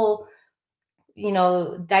whole,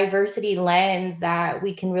 diversity lens that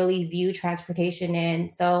we can really view transportation in.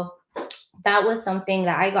 So that was something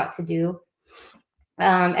that I got to do.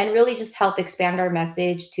 And really just help expand our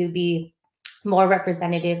message to be more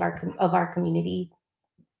representative of our community.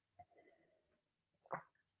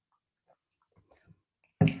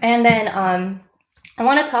 And then I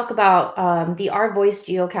want to talk about the Our Voice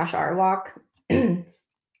Geocache Art Walk.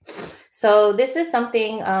 So this is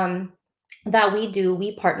something that we do.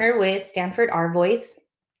 We partner with Stanford Our Voice.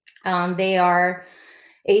 They are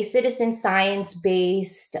a citizen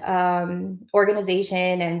science-based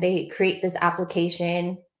organization, and they create this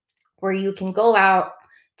application where you can go out,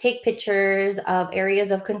 take pictures of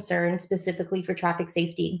areas of concern specifically for traffic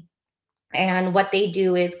safety. And what they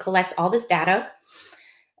do is collect all this data,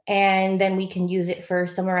 and then we can use it for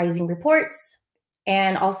summarizing reports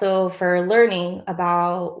and also for learning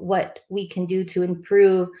about what we can do to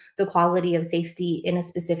improve the quality of safety in a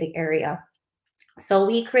specific area. So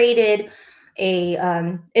we created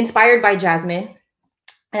a, inspired by Jasmine.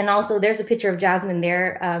 And also there's a picture of Jasmine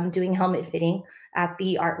there doing helmet fitting at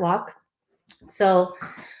the art walk. So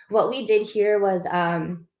what we did here was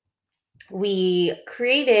we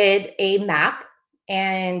created a map,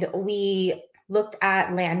 and we looked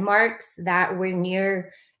at landmarks that were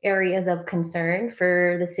near areas of concern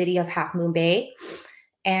for the city of Half Moon Bay.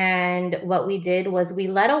 And what we did was we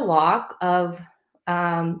led a walk of,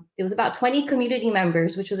 it was about 20 community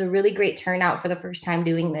members, which was a really great turnout for the first time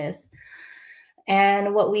doing this.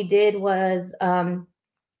 And what we did was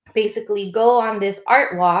basically go on this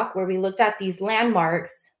art walk where we looked at these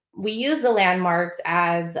landmarks. We used the landmarks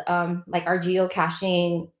as like our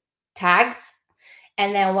geocaching tags.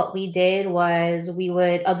 And then what we did was we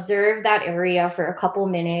would observe that area for a couple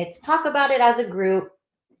minutes, talk about it as a group,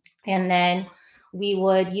 and then we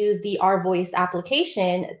would use the Our Voice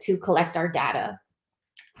application to collect our data.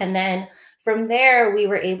 And then from there, we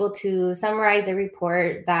were able to summarize a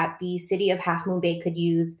report that the city of Half Moon Bay could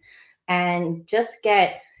use and just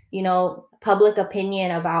get, you know, public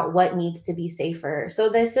opinion about what needs to be safer. So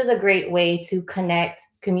this is a great way to connect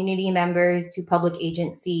community members to public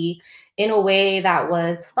agency in a way that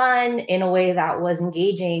was fun, in a way that was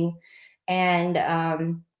engaging. And,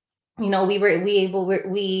 you know,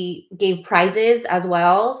 we gave prizes as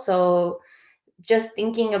well. So just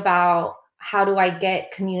thinking about how do I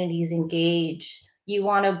get communities engaged? You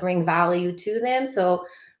want to bring value to them. So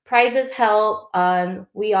prizes help.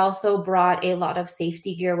 We also brought a lot of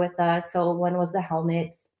safety gear with us. So one was the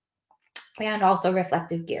helmets and also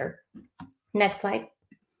reflective gear. Next slide.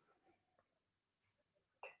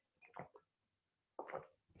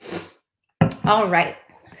 All right.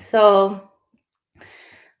 So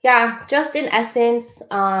yeah, just in essence,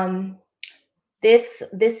 this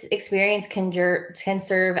experience can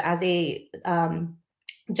serve as a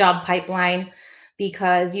job pipeline,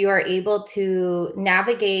 because you are able to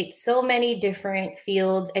navigate so many different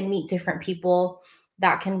fields and meet different people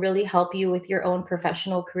that can really help you with your own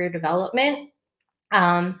professional career development.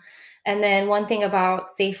 And then one thing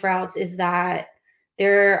about Safe Routes is that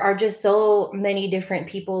there are just so many different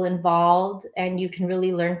people involved, and you can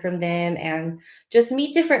really learn from them and just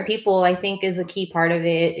meet different people. I think is a key part of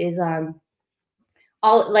it is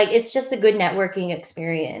it's just a good networking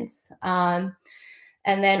experience.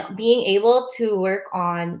 And then being able to work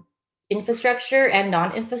on infrastructure and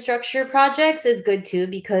non-infrastructure projects is good too,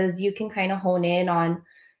 because you can kind of hone in on,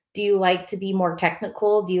 do you like to be more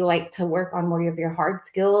technical? Do you like to work on more of your hard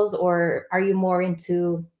skills? Or are you more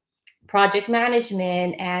into project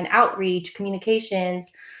management and outreach,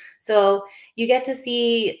 communications? So you get to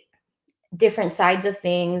see different sides of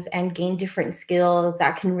things and gain different skills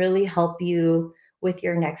that can really help you with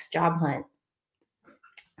your next job hunt.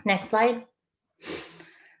 Next slide.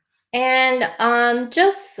 And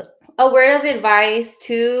just a word of advice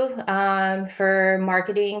too for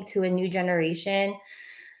marketing to a new generation.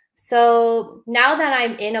 So now that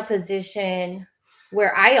I'm in a position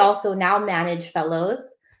where I also now manage fellows,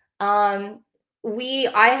 I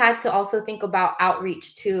had to also think about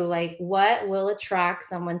outreach too, like what will attract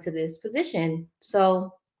someone to this position.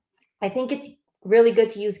 So I think it's really good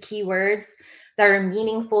to use keywords that are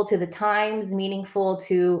meaningful to the times, meaningful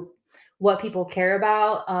to what people care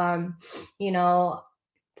about. You know,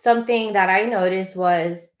 something that I noticed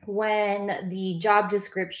was when the job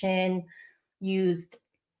description used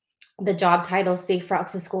the job title Safe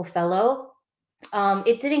Routes to School Fellow,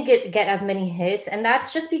 it didn't get as many hits. And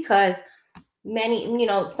that's just because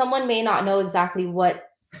someone may not know exactly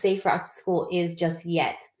what Safe Routes to School is just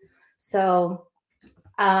yet. So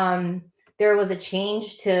there was a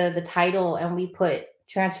change to the title, and we put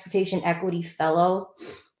Transportation Equity Fellow,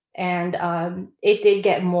 and it did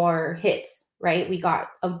get more hits, right? We got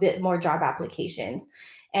a bit more job applications.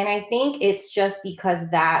 And I think it's just because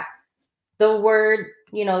that the word,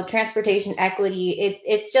 transportation equity,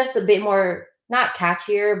 it's just a bit more, not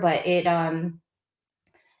catchier, but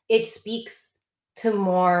it speaks to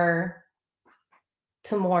more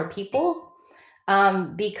people,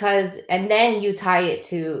 because, and then you tie it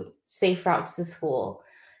to Safe Routes to School.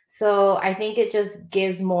 So I think it just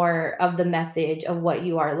gives more of the message of what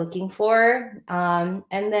you are looking for. And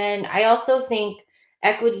then I also think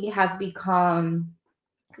equity has become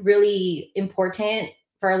really important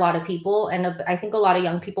for a lot of people. And I think a lot of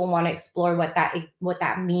young people want to explore what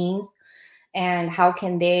that means and how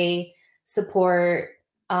can they support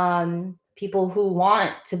people who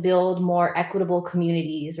want to build more equitable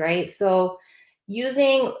communities, right? So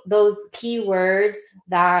using those keywords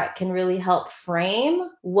that can really help frame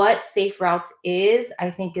what Safe Routes is,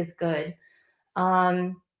 I think is good.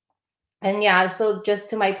 And yeah, so just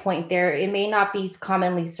to my point there, it may not be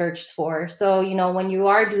commonly searched for. So, when you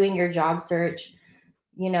are doing your job search,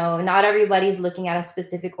 not everybody's looking at a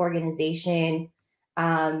specific organization.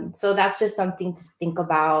 So that's just something to think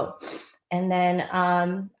about. And then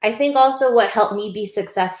I think also what helped me be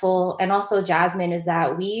successful, and also Jasmine, is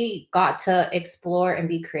that we got to explore and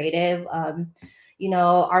be creative.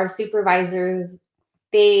 Our supervisors,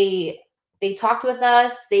 they talked with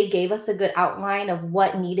us, they gave us a good outline of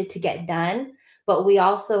what needed to get done, but we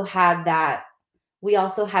also had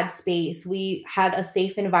space. We had a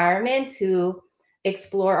safe environment to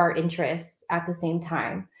explore our interests at the same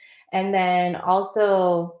time. And then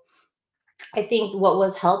also, I think what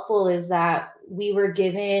was helpful is that we were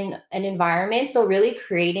given an environment. So really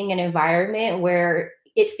creating an environment where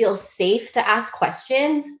it feels safe to ask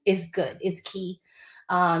questions is key.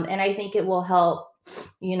 And I think it will help,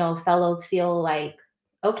 fellows feel like,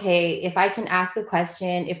 okay, if I can ask a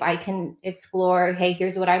question, if I can explore, hey,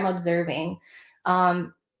 here's what I'm observing.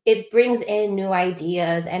 It brings in new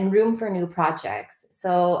ideas and room for new projects.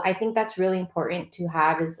 So I think that's really important to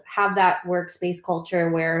have that workspace culture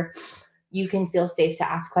where you can feel safe to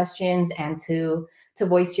ask questions and to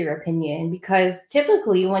voice your opinion. Because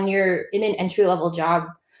typically when you're in an entry-level job,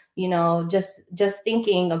 just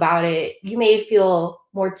thinking about it, you may feel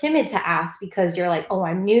more timid to ask because you're like, oh,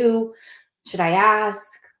 I'm new. Should I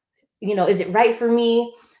ask? Is it right for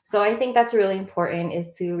me? So I think that's really important,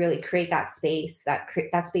 is to really create that space,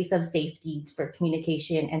 that space of safety for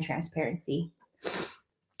communication and transparency.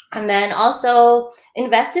 And then also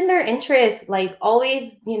invest in their interests. Like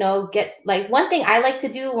always, get, like, one thing I like to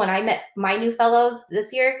do when I met my new fellows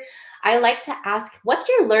this year, I like to ask, what's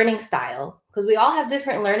your learning style? Because we all have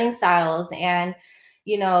different learning styles. And,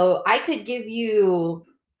 I could give you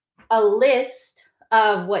a list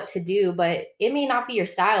of what to do, but it may not be your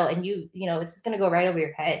style, and it's just going to go right over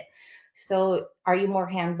your head. So are you more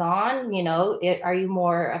hands-on? Are you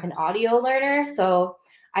more of an audio learner? So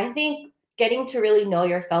I think getting to really know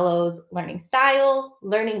your fellows' learning style,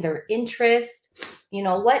 learning their interest,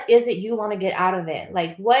 what is it you want to get out of it?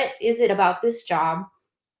 Like, what is it about this job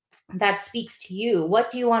that speaks to you?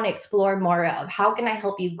 What do you want to explore more of? How can I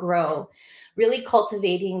help you grow? Really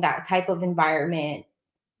cultivating that type of environment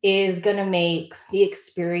is going to make the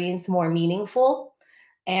experience more meaningful.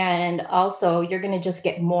 And also, you're going to just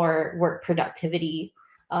get more work productivity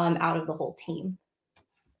out of the whole team.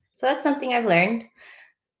 So that's something I've learned,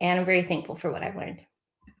 and I'm very thankful for what I've learned.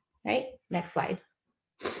 All right, next slide.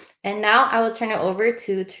 And now I will turn it over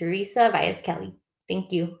to Teresa Valles-Kelly.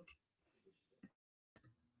 Thank you.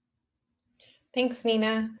 Thanks,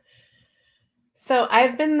 Nina. So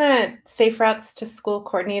I've been the Safe Routes to School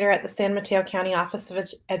coordinator at the San Mateo County Office of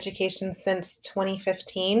Education since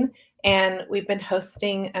 2015, and we've been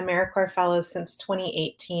hosting AmeriCorps Fellows since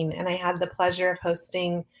 2018. And I had the pleasure of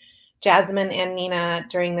hosting Jasmine and Nina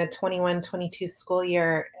during the 21-22 school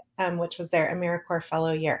year, which was their AmeriCorps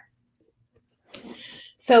Fellow year.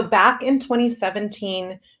 So back in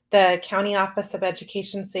 2017, the County Office of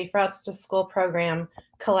Education Safe Routes to School program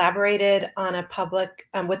collaborated on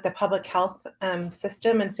with the public health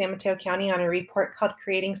system in San Mateo County on a report called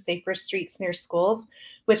Creating Safer Streets Near Schools,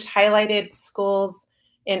 which highlighted schools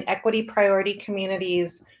in equity priority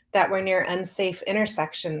communities that were near unsafe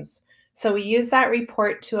intersections. So we used that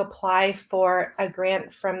report to apply for a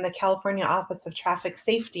grant from the California Office of Traffic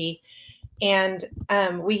Safety. And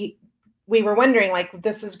we were wondering, like,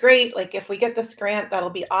 this is great. Like, if we get this grant,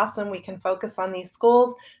 that'll be awesome. We can focus on these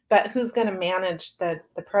schools, but who's going to manage the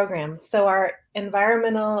program? So our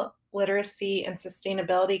environmental literacy and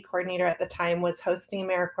sustainability coordinator at the time was hosting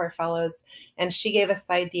AmeriCorps Fellows, and she gave us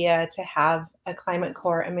the idea to have a Climate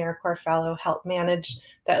Corps AmeriCorps Fellow help manage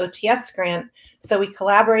the OTS grant. So we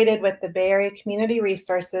collaborated with the Bay Area Community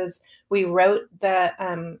Resources. We wrote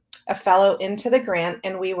a fellow into the grant,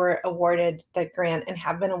 and we were awarded the grant and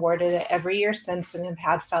have been awarded it every year since, and have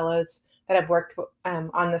had fellows that have worked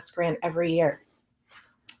on this grant every year.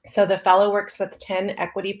 So the fellow works with 10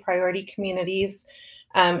 equity priority communities.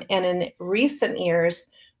 And in recent years,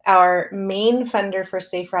 our main funder for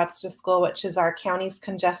Safe Routes to School, which is our county's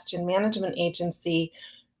congestion management agency,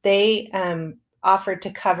 they offered to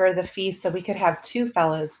cover the fees so we could have 2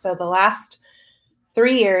 fellows. So the last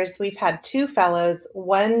 3 years, we've had 2 fellows.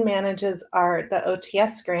 One manages the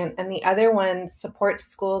OTS grant, and the other one supports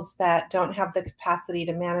schools that don't have the capacity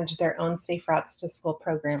to manage their own Safe Routes to School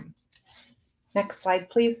program. Next slide,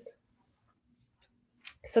 please.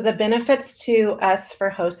 So the benefits to us for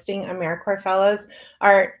hosting AmeriCorps Fellows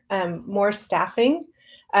are more staffing.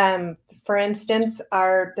 For instance,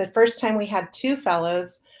 the first time we had 2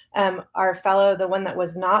 fellows, our fellow, the one that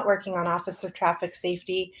was not working on Office of Traffic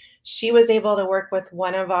Safety, she was able to work with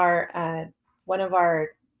one of our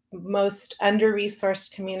most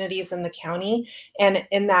under-resourced communities in the county. And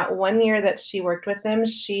in that 1 year that she worked with them,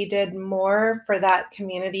 she did more for that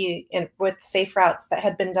community with safe routes that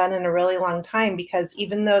had been done in a really long time, because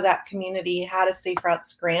even though that community had a safe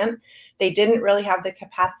routes grant, they didn't really have the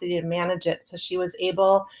capacity to manage it. So she was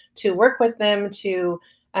able to work with them to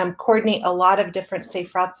coordinate a lot of different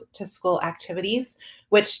safe routes to school activities,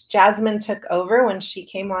 which Jasmine took over when she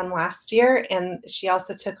came on last year. And she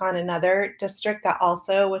also took on another district that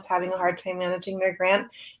also was having a hard time managing their grant.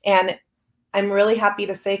 And I'm really happy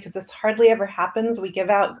to say, because this hardly ever happens, we give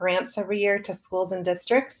out grants every year to schools and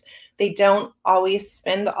districts. They don't always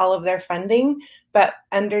spend all of their funding, but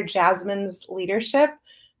under Jasmine's leadership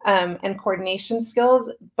and coordination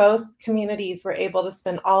skills, both communities were able to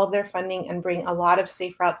spend all of their funding and bring a lot of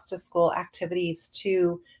safe routes to school activities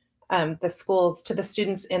to the schools, to the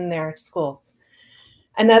students in their schools.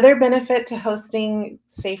 Another benefit to hosting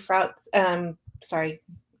safe routes,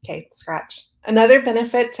 Another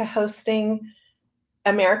benefit to hosting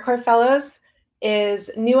AmeriCorps Fellows is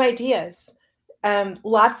new ideas,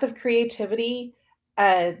 lots of creativity.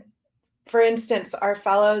 For instance, our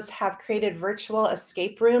fellows have created virtual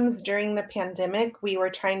escape rooms during the pandemic. We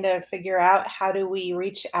were trying to figure out, how do we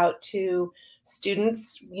reach out to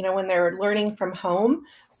students, when they're learning from home.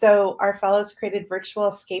 So our fellows created virtual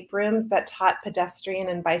escape rooms that taught pedestrian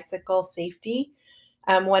and bicycle safety.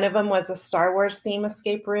 One of them was a Star Wars theme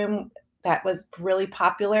escape room that was really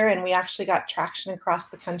popular, and we actually got traction across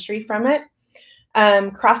the country from it.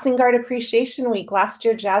 Crossing Guard Appreciation Week. Last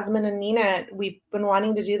year, Jasmine and Nina, we've been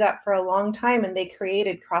wanting to do that for a long time, and they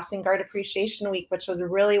created Crossing Guard Appreciation Week, which was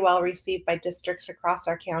really well received by districts across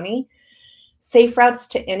our county. Safe routes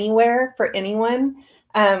to anywhere for anyone.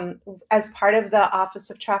 As part of the Office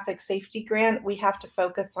of Traffic Safety grant, we have to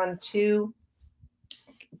focus on two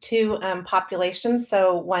populations.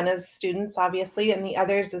 So one is students, obviously, and the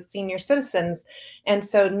others is senior citizens. And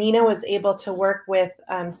so Nina was able to work with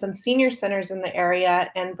some senior centers in the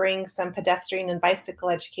area and bring some pedestrian and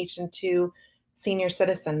bicycle education to senior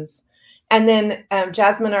citizens. And then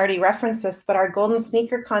Jasmine already referenced this, but our Golden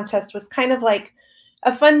Sneaker Contest was kind of like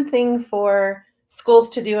a fun thing for schools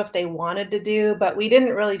to do if they wanted to do, but we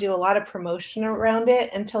didn't really do a lot of promotion around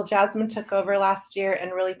it until Jasmine took over last year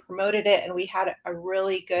and really promoted it. And we had a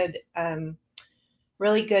really good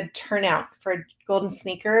turnout for Golden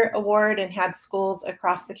Sneaker Award and had schools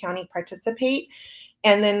across the county participate.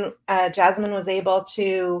 And then Jasmine was able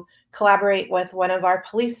to collaborate with one of our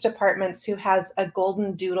police departments who has a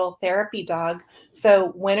golden doodle therapy dog.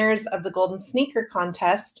 So winners of the Golden Sneaker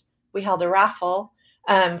Contest, we held a raffle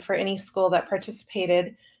for any school that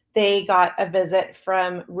participated. They got a visit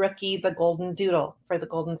from Rookie the Golden Doodle for the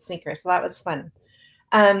Golden Sneaker. So that was fun.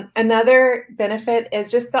 Another benefit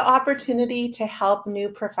is just the opportunity to help new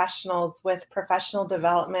professionals with professional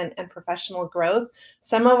development and professional growth.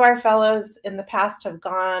 Some of our fellows in the past have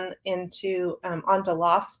gone into onto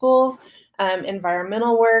law school,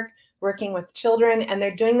 environmental work, working with children, and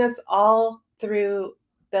they're doing this all through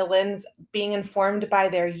the lens being informed by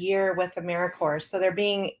their year with AmeriCorps. So they're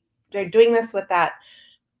doing this with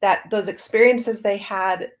those experiences they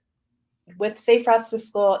had with Safe Routes to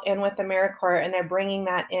School and with AmeriCorps, and they're bringing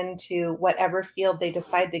that into whatever field they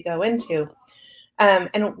decide to go into.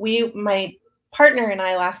 And my partner and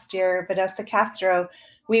I last year, Vanessa Castro,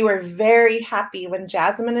 we were very happy when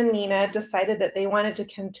Jasmine and Nina decided that they wanted to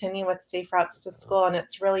continue with Safe Routes to School, and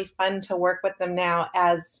it's really fun to work with them now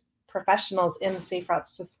as professionals in the Safe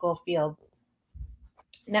Routes to School field.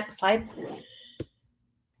 Next slide.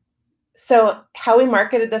 So how we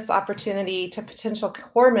marketed this opportunity to potential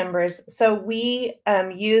Corps members. So we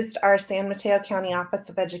used our San Mateo County Office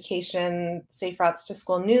of Education Safe Routes to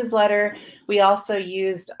School newsletter. We also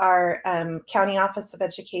used our County Office of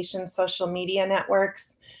Education social media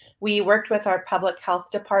networks. We worked with our public health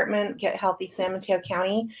department, Get Healthy San Mateo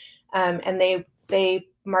County, and they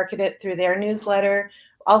market it through their newsletter.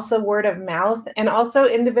 Also word of mouth, and also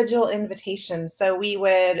individual invitations. So we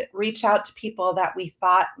would reach out to people that we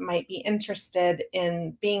thought might be interested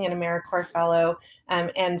in being an AmeriCorps Fellow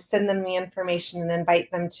and send them the information and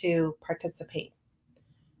invite them to participate.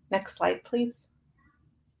 Next slide, please.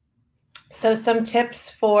 So some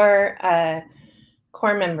tips for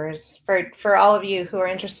Corps members, for all of you who are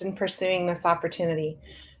interested in pursuing this opportunity.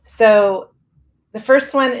 So the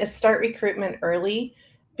first one is start recruitment early,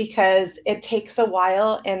 because it takes a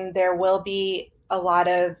while and there will be a lot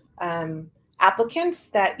of applicants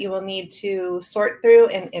that you will need to sort through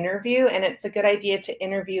and interview, and it's a good idea to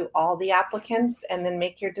interview all the applicants and then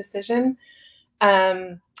make your decision.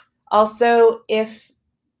 Also, if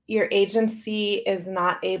your agency is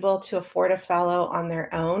not able to afford a fellow on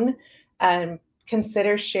their own,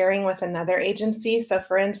 consider sharing with another agency. So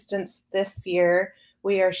for instance, this year,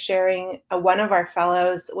 we are sharing one of our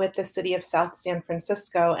fellows with the city of South San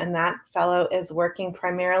Francisco, and that fellow is working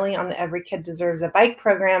primarily on the Every Kid Deserves a Bike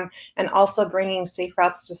program and also bringing Safe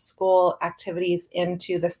Routes to School activities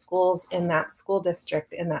into the schools in that school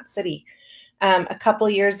district in that city. A couple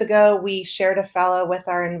years ago, we shared a fellow with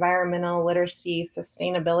our environmental literacy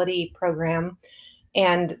sustainability program,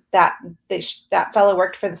 and that fellow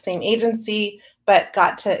worked for the same agency, but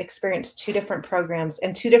got to experience 2 different programs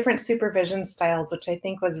and 2 different supervision styles, which I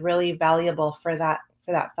think was really valuable for that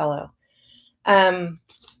fellow.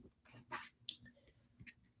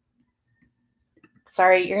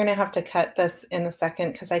 Sorry, you're gonna have to cut this in a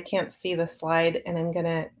second because I can't see the slide, and I'm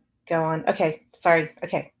gonna go on. Okay, sorry,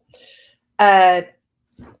 okay.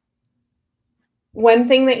 One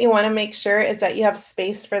thing that you want to make sure is that you have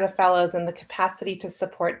space for the fellows and the capacity to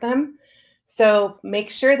support them. So make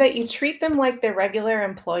sure that you treat them like they're regular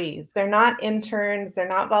employees. They're not interns, they're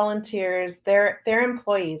not volunteers, they're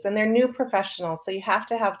employees, and they're new professionals, so you have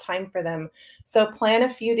to have time for them. So plan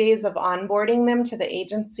a few days of onboarding them to the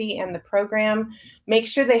agency and the program. Make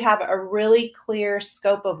sure they have a really clear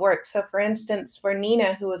scope of work. So for instance, for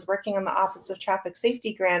Nina, who was working on the Office of Traffic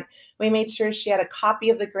Safety grant, we made sure she had a copy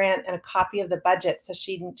of the grant and a copy of the budget, so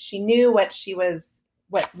she knew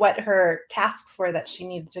what her tasks were that she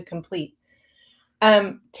needed to complete.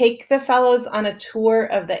 Take the fellows on a tour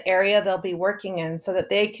of the area they'll be working in so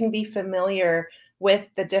that they can be familiar with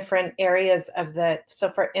the different areas of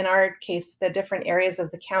in our case, the different areas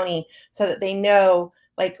of the county, so that they know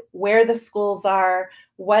like where the schools are,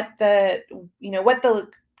 what the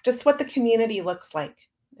community looks like.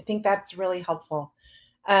 I think that's really helpful.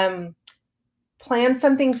 Plan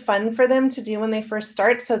something fun for them to do when they first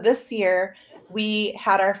start. So this year we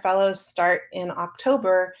had our fellows start in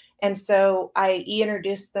October, and so I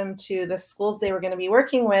introduced them to the schools they were going to be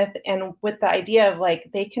working with, and with the idea of like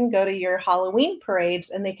they can go to your Halloween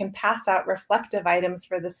parades and they can pass out reflective items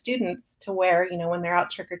for the students to wear, when they're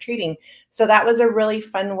out trick-or-treating. So that was a really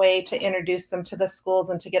fun way to introduce them to the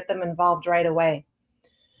schools and to get them involved right away.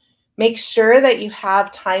 Make sure that you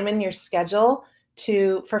have time in your schedule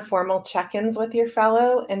for formal check-ins with your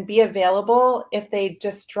fellow, and be available if they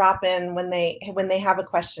just drop in when they have a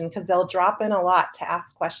question, because they'll drop in a lot to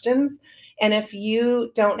ask questions. And if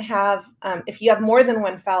you have more than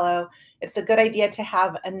one fellow, it's a good idea to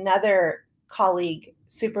have another colleague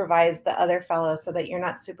supervise the other fellow so that you're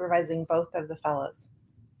not supervising both of the fellows.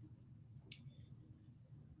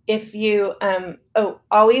 If you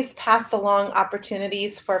always pass along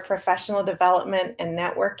opportunities for professional development and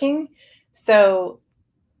networking. So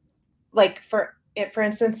like for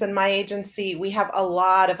instance, in my agency, we have a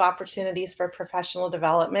lot of opportunities for professional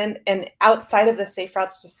development, and outside of the Safe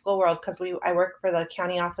Routes to School world, because I work for the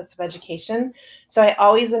County Office of Education. So I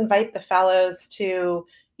always invite the fellows to,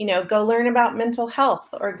 go learn about mental health,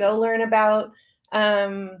 or go learn about,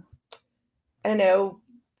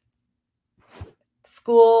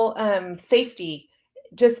 school safety,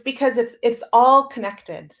 just because it's all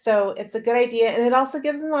connected. So it's a good idea. And it also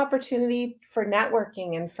gives an opportunity for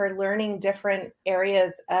networking and for learning different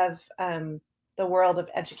areas of the world of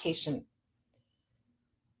education.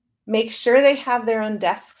 Make sure they have their own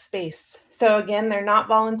desk space. So again, they're not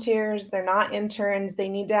volunteers, they're not interns. They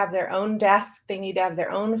need to have their own desk. They need to have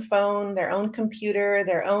their own phone, their own computer,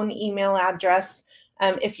 their own email address.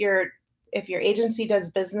 If your agency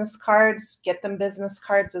does business cards, get them business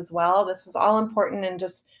cards as well. This is all important in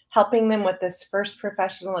just helping them with this first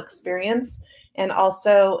professional experience, and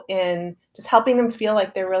also in just helping them feel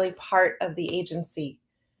like they're really part of the agency.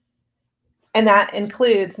 And that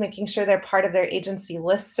includes making sure they're part of their agency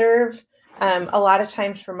listserv. A lot of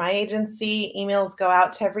times for my agency, emails go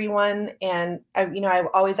out to everyone, and I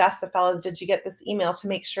always ask the fellows, did you get this email, to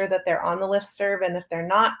make sure that they're on the listserv, and if they're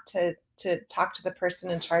not, to talk to the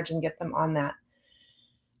person in charge and get them on that.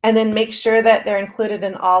 And then make sure that they're included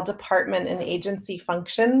in all department and agency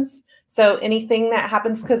functions. So anything that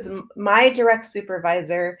happens, because my direct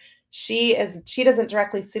supervisor, she doesn't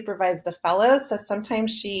directly supervise the fellows, so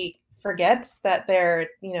sometimes she forgets that they're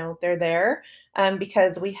there,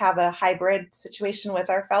 because we have a hybrid situation with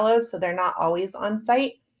our fellows, so they're not always on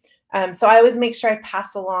site. So I always make sure I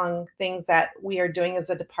pass along things that we are doing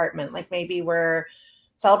as a department, like maybe we're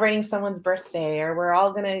celebrating someone's birthday, or we're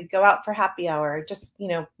all going to go out for happy hour. Just,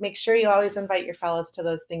 make sure you always invite your fellows to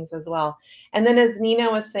those things as well. And then, as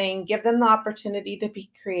Nina was saying, give them the opportunity to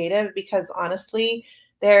be creative, because honestly,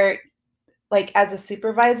 they're like, as a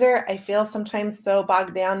supervisor, I feel sometimes so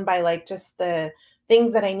bogged down by like just the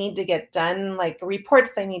things that I need to get done, like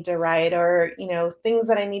reports I need to write, or, things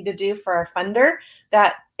that I need to do for our funder,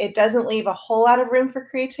 that it doesn't leave a whole lot of room for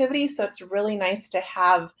creativity. So it's really nice to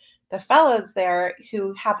have the fellows there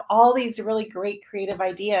who have all these really great creative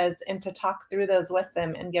ideas, and to talk through those with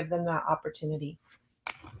them and give them that opportunity.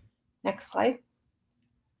 Next slide.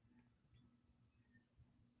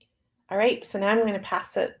 All right, so now I'm going to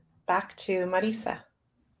pass it back to Marisa.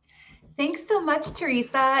 Thanks so much,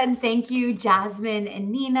 Teresa, and thank you, Jasmine and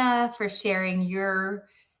Nina, for sharing your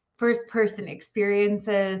first-person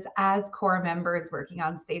experiences as Corps members working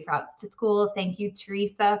on Safe Routes to School. Thank you,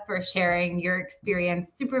 Teresa, for sharing your experience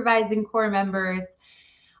supervising Corps members.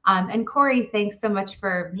 And Corey, thanks so much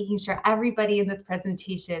for making sure everybody in this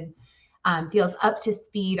presentation feels up to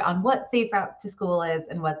speed on what Safe Routes to School is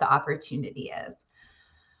and what the opportunity is.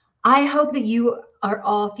 I hope that you are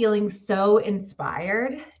all feeling so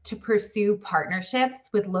inspired to pursue partnerships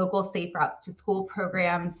with local Safe Routes to School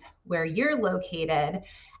programs where you're located.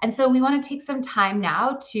 And so we want to take some time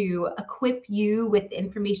now to equip you with the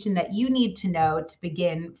information that you need to know to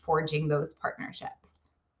begin forging those partnerships.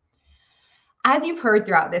 As you've heard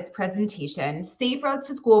throughout this presentation, Safe Routes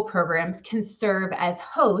to School programs can serve as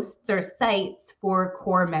hosts or sites for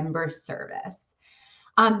Corps member service.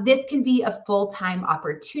 This can be a full-time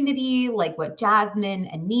opportunity, like what Jasmine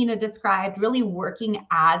and Nina described, really working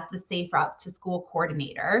as the Safe Routes to School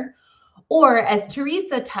coordinator. Or as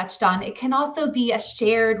Teresa touched on, it can also be a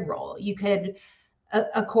shared role.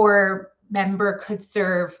 A Corps member could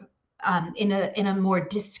serve in a more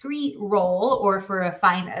discrete role, or for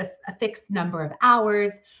a fixed number of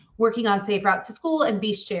hours working on Safe Routes to School, and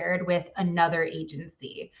be shared with another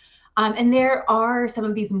agency. And there are some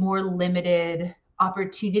of these more limited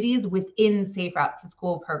opportunities within Safe Routes to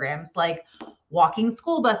School programs, like walking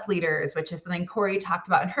school bus leaders, which is something Corey talked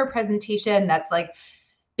about in her presentation. That's like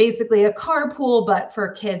basically a carpool, but for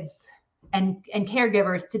kids and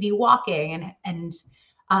caregivers to be walking and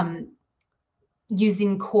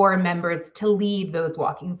using Corps members to lead those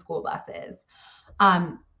walking school buses.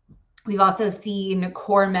 We've also seen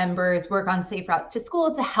Corps members work on Safe Routes to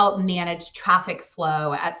School to help manage traffic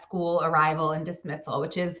flow at school arrival and dismissal,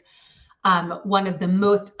 which is one of the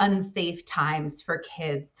most unsafe times for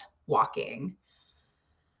kids walking.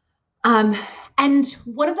 And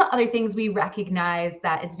one of the other things we recognize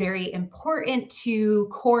that is very important to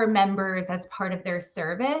Corps members as part of their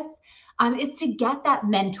service is to get that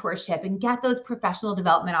mentorship and get those professional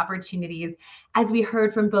development opportunities. As we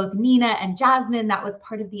heard from both Nina and Jasmine, that was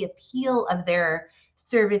part of the appeal of their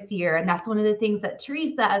service year. And that's one of the things that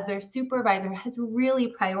Teresa, as their supervisor, has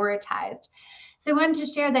really prioritized. So I wanted to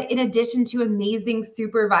share that in addition to amazing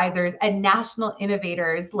supervisors and national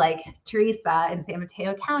innovators like Teresa in San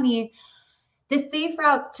Mateo County, the Safe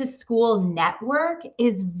Routes to School network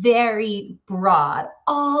is very broad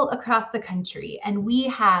all across the country. And we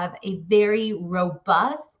have a very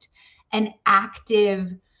robust and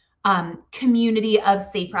active community of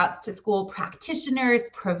Safe Routes to School practitioners,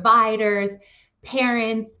 providers,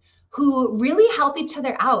 parents, who really help each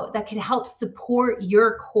other out, that can help support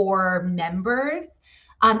your Corps members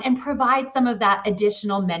and provide some of that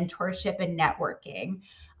additional mentorship and networking.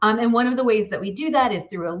 And one of the ways that we do that is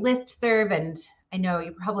through a listserv. And I know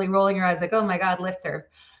you're probably rolling your eyes like, oh my God, listservs.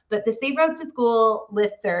 But the Safe Routes to School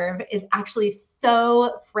listserv is actually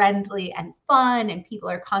so friendly and fun, and people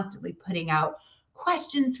are constantly putting out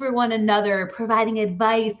questions for one another, providing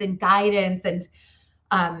advice and guidance.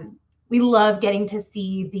 And we love getting to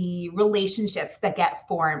see the relationships that get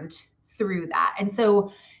formed through that. And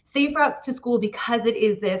so Safe Routes to School, because it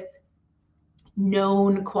is this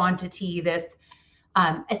known quantity, this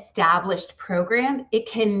established program, it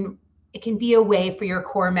can be a way for your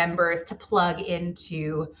Corps members to plug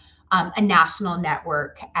into a national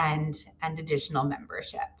network and additional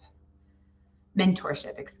mentorship,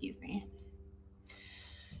 excuse me.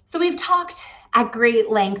 So we've talked at great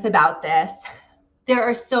length about this. There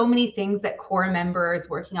are so many things that Corps members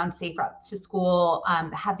working on Safe Routes to School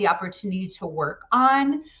have the opportunity to work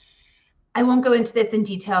on. I won't go into this in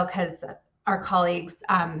detail because our colleagues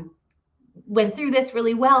went through this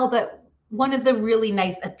really well, but one of the really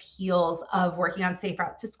nice appeals of working on Safe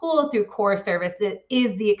Routes to School through Corps services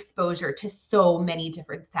is the exposure to so many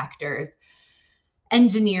different sectors: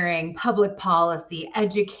 engineering, public policy,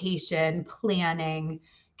 education, planning,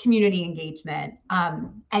 community engagement.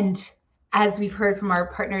 And as we've heard from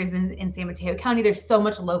our partners in San Mateo County, there's so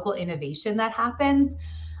much local innovation that happens,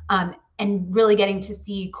 and really getting to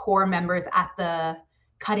see core members at the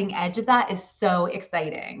cutting edge of that is so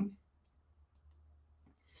exciting.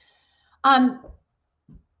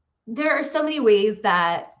 There are so many ways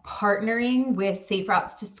that partnering with Safe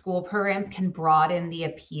Routes to School programs can broaden the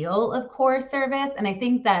appeal of core service. And I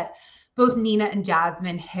think that both Nina and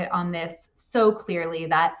Jasmine hit on this so clearly,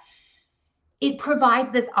 that it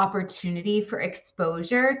provides this opportunity for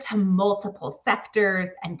exposure to multiple sectors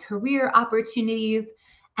and career opportunities.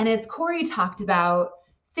 And as Corey talked about,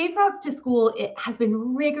 Safe Routes to School, it has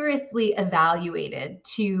been rigorously evaluated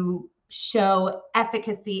to show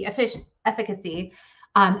efficacy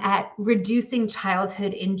at reducing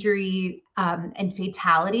childhood injury and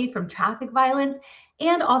fatality from traffic violence,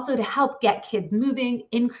 and also to help get kids moving,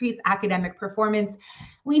 increase academic performance.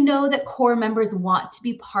 We know that core members want to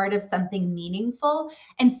be part of something meaningful,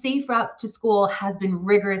 and Safe Routes to School has been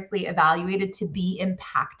rigorously evaluated to be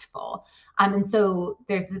impactful. And so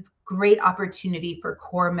there's this great opportunity for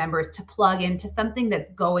core members to plug into something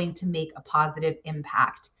that's going to make a positive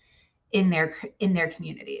impact in their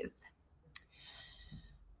communities.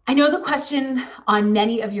 I know the question on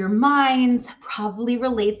many of your minds probably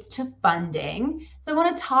relates to funding. So I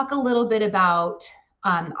want to talk a little bit about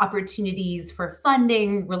opportunities for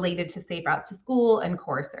funding related to Safe Routes to School and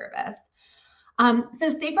core service. So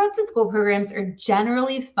Safe Routes to School programs are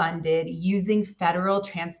generally funded using federal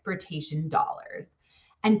transportation dollars.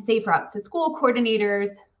 And Safe Routes to School coordinators,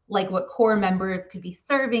 like what core members could be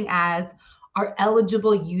serving as, are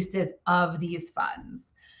eligible uses of these funds,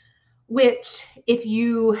 which if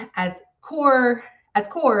you as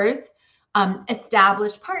cores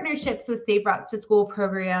establish partnerships with Safe Routes to School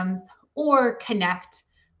programs or connect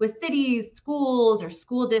with cities, schools, or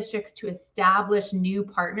school districts to establish new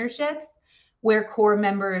partnerships where core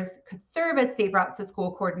members could serve as Safe Routes to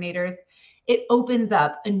School coordinators, it opens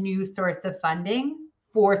up a new source of funding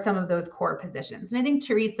for some of those core positions. And I think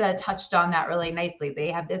Teresa touched on that really nicely.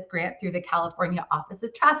 They have this grant through the California Office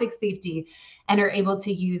of Traffic Safety and are able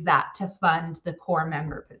to use that to fund the core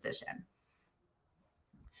member position.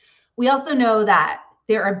 We also know that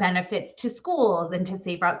there are benefits to schools and to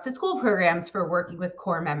Safe Routes to School programs for working with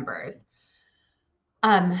core members.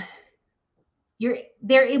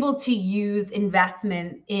 They're able to use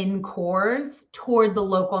investment in cores toward the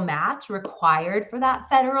local match required for that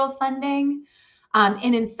federal funding.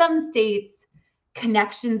 And in some states,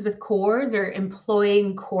 connections with cores or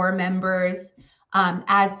employing core members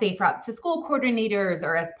as Safe Routes to School coordinators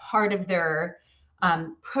or as part of their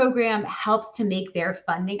program helps to make their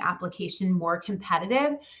funding application more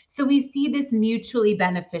competitive. So we see this mutually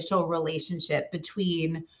beneficial relationship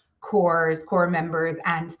between core members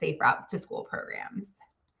and Safe Routes to School programs.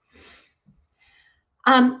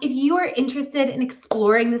 If you are interested in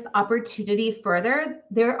exploring this opportunity further,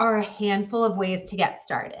 there are a handful of ways to get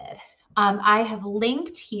started. I have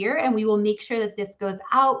linked here, and we will make sure that this goes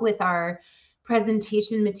out with our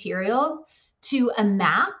presentation materials, to a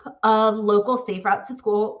map of local Safe Routes to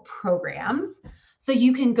School programs. So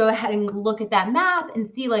you can go ahead and look at that map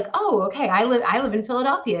and see like, oh, okay, I live in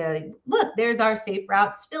Philadelphia. Look, there's our Safe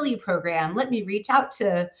Routes Philly program. Let me reach out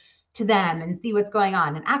to them and see what's going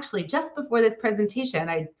on. And actually, just before this presentation,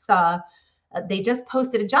 I saw they just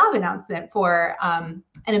posted a job announcement for an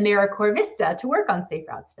AmeriCorps Vista to work on Safe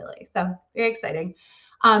Routes Philly. So very exciting.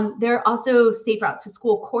 There are also Safe Routes to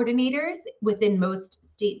School coordinators within most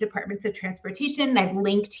state departments of transportation. I've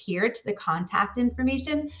linked here to the contact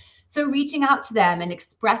information. So reaching out to them and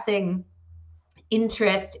expressing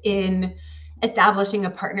interest in establishing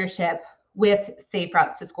a partnership with Safe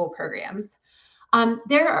Routes to School programs.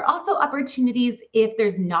 There are also opportunities if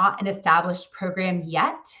there's not an established program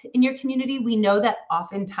yet in your community. We know that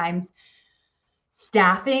oftentimes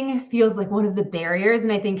staffing feels like one of the barriers.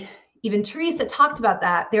 And I think even Teresa talked about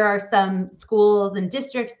that. There are some schools and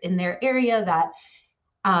districts in their area that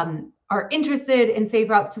are interested in Safe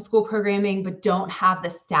Routes to School programming, but don't have the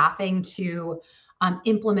staffing to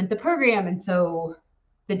implement the program. And so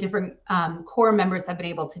the different core members have been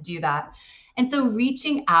able to do that. And so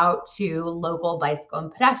reaching out to local bicycle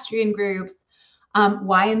and pedestrian groups,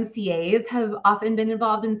 YMCAs have often been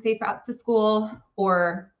involved in Safe Routes to School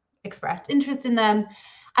or expressed interest in them,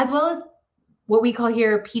 as well as what we call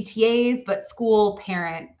here PTAs, but school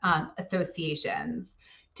parent associations,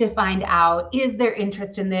 to find out, is there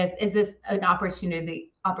interest in this? Is this an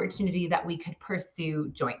opportunity that we could pursue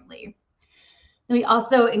jointly? And we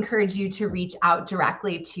also encourage you to reach out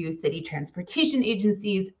directly to city transportation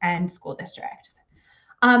agencies and school districts.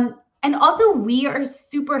 And also, we are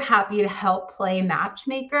super happy to help play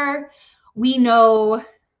matchmaker. We know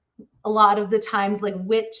a lot of the times like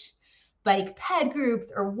which bike ped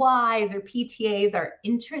groups or Ys or PTAs are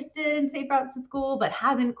interested in Safe Routes to School, but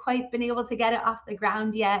haven't quite been able to get it off the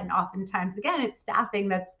ground yet. And oftentimes, again, it's staffing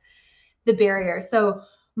that's the barrier. So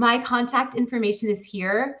my contact information is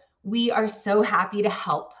here. We are so happy to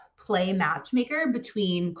help play matchmaker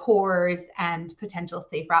between cores and potential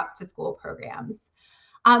Safe Routes to School programs.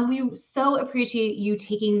 We so appreciate you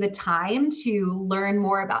taking the time to learn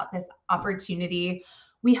more about this opportunity.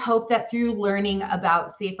 We hope that through learning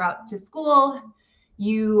about Safe Routes to School,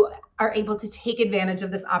 you are able to take advantage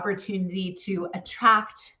of this opportunity to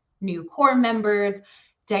attract new core members,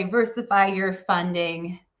 diversify your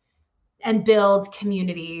funding, and build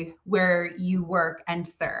community where you work and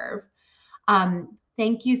serve.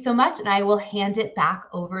 Thank you so much, and I will hand it back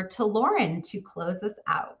over to Lauren to close us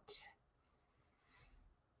out.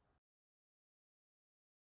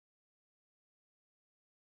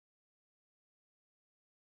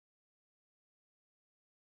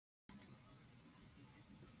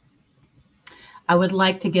 I would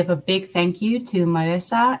like to give a big thank you to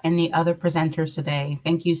Marisa and the other presenters today.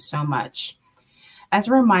 Thank you so much. As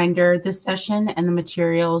a reminder, this session and the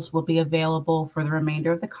materials will be available for the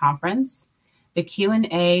remainder of the conference. The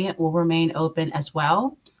Q&A will remain open as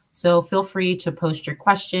well, so feel free to post your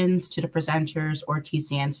questions to the presenters or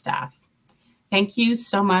TCN staff. Thank you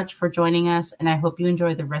so much for joining us, and I hope you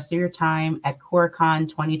enjoy the rest of your time at CorpsCon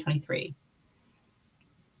 2023.